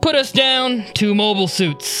 put us down 2 mobile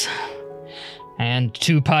suits and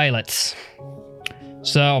 2 pilots.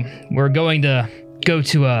 So, we're going to go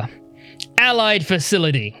to a allied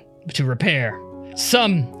facility to repair.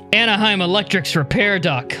 Some Anaheim Electric's repair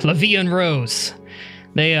dock, Levy and Rose.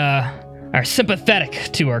 They are sympathetic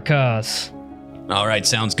to our cause. All right,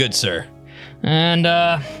 sounds good, sir. And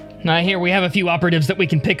I hear we have a few operatives that we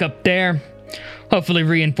can pick up there. Hopefully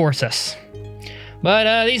reinforce us.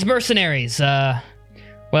 But these mercenaries, Mad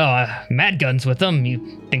Gun's with them.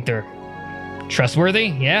 You think they're trustworthy,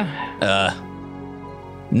 yeah?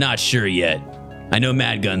 Not sure yet. I know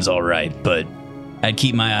Mad Gun's all right, but I'd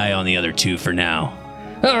keep my eye on the other 2 for now.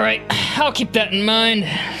 All right, I'll keep that in mind.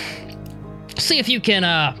 See if you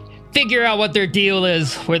can figure out what their deal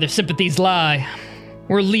is, where their sympathies lie.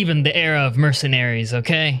 We're leaving the era of mercenaries,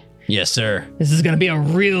 okay? Yes, sir. This is gonna be a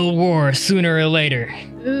real war sooner or later.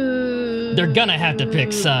 Ooh. They're gonna have to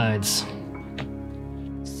pick sides.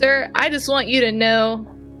 Sir, I just want you to know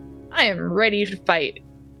I am ready to fight.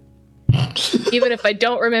 Even if I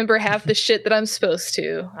don't remember half the shit that I'm supposed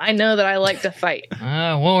to. I know that I like to fight.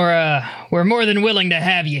 We're more than willing to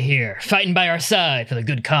have you here, fighting by our side for the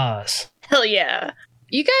good cause. Hell yeah.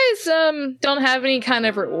 You guys don't have any kind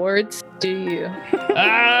of rewards, do you?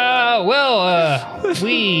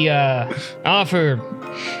 We offer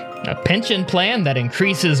a pension plan that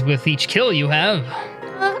increases with each kill you have.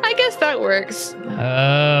 I guess that works.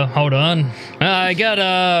 Hold on. I got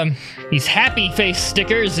these happy face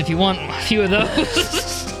stickers if you want a few of those.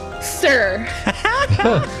 Sir.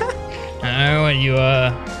 What you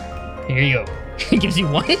here you go. He gives you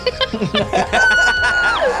one.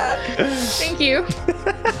 Thank you.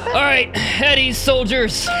 All right, Eddie's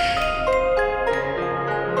soldiers.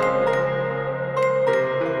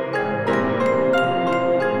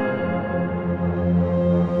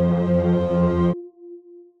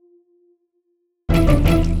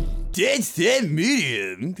 That's that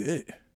medium.